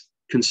 This is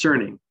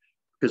concerning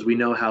because we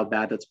know how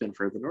bad that's been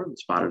for the northern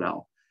spotted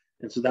owl.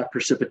 And so that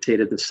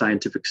precipitated the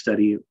scientific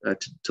study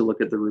to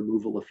look at the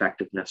removal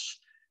effectiveness.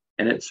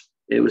 And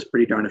it was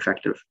pretty darn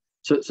effective.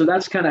 So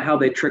that's kind of how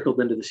they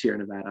trickled into the Sierra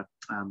Nevada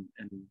and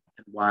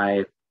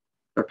why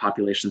their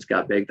populations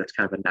got big. That's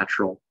kind of a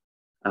natural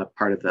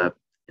part of the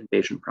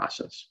invasion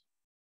process.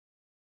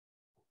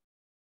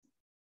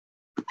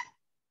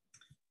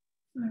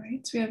 All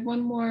right, so we have one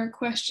more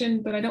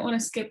question, but I don't want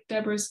to skip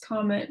Deborah's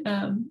comment.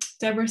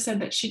 Deborah said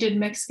that she did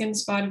Mexican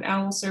spotted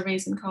owl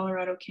surveys in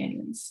Colorado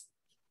canyons.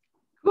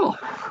 Cool.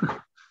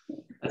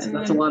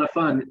 That's a lot of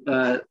fun.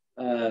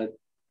 I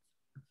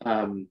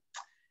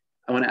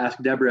want to ask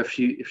Deborah if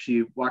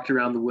she walked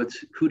around the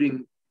woods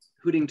hooting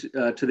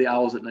to the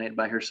owls at night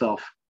by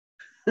herself.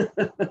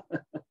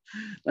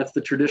 That's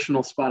the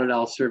traditional spotted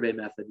owl survey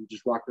method. You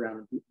just walk around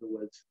and hoot in the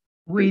woods.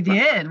 We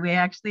did. We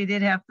actually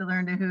did have to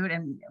learn to hoot,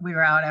 and we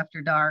were out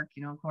after dark,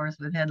 of course,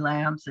 with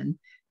headlamps and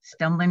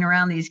stumbling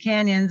around these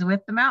canyons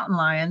with the mountain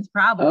lions,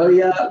 probably. Oh,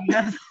 yeah.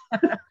 Yes.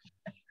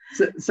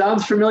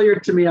 Sounds familiar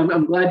to me.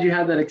 I'm glad you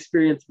had that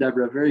experience,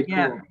 Deborah. Very cool.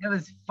 Yeah, it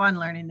was fun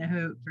learning to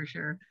hoot for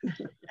sure.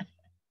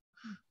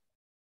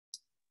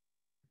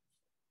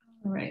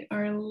 All right,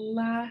 our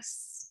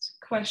last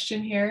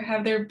question here.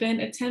 Have there been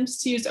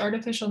attempts to use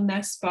artificial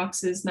nest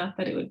boxes? Not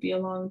that it would be a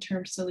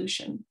long-term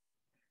solution.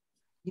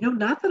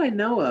 Not that I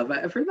know of.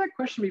 I've heard that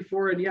question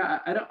before, and yeah,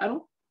 I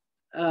don't,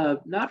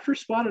 not for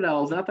spotted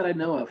owls, not that I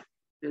know of.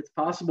 It's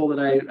possible that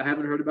I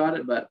haven't heard about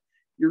it, but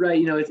you're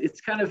right.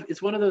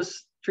 It's one of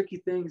those tricky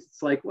things.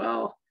 It's like,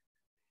 well,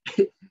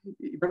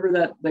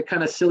 remember that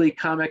kind of silly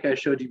comic I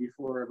showed you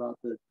before about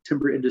the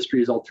timber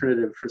industry's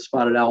alternative for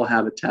spotted owl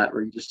habitat,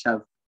 where you just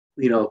have,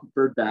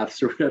 bird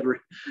baths or whatever.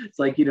 It's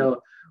like,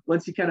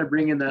 once you kind of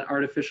bring in that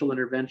artificial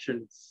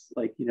intervention, it's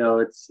like,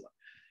 it's,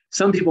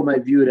 some people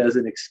might view it as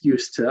an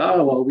excuse to,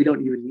 oh, well, we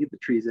don't even need the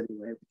trees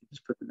anyway. We can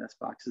just put the nest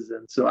boxes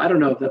in. So I don't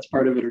know if that's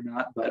part of it or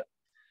not, but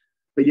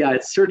yeah,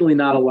 it's certainly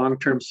not a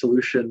long-term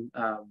solution.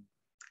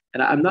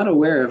 And I'm not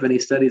aware of any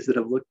studies that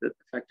have looked at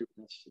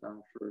effectiveness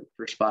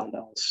for spotted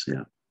owls.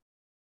 Yeah.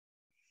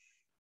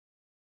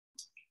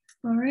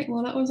 All right,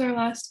 well, that was our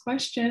last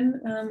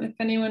question. If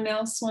anyone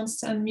else wants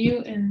to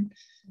unmute and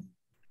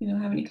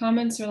have any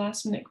comments or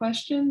last minute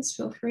questions,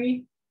 feel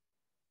free.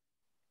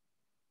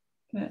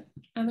 But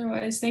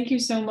otherwise, thank you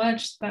so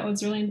much. That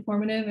was really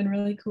informative and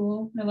really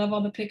cool. I love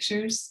all the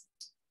pictures.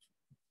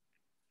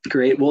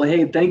 Great. Well,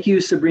 hey, thank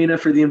you, Sabrina,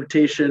 for the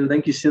invitation.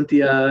 Thank you,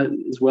 Cynthia,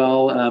 as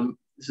well.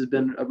 This has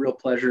been a real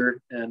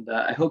pleasure. And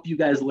I hope you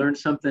guys learned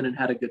something and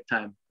had a good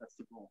time.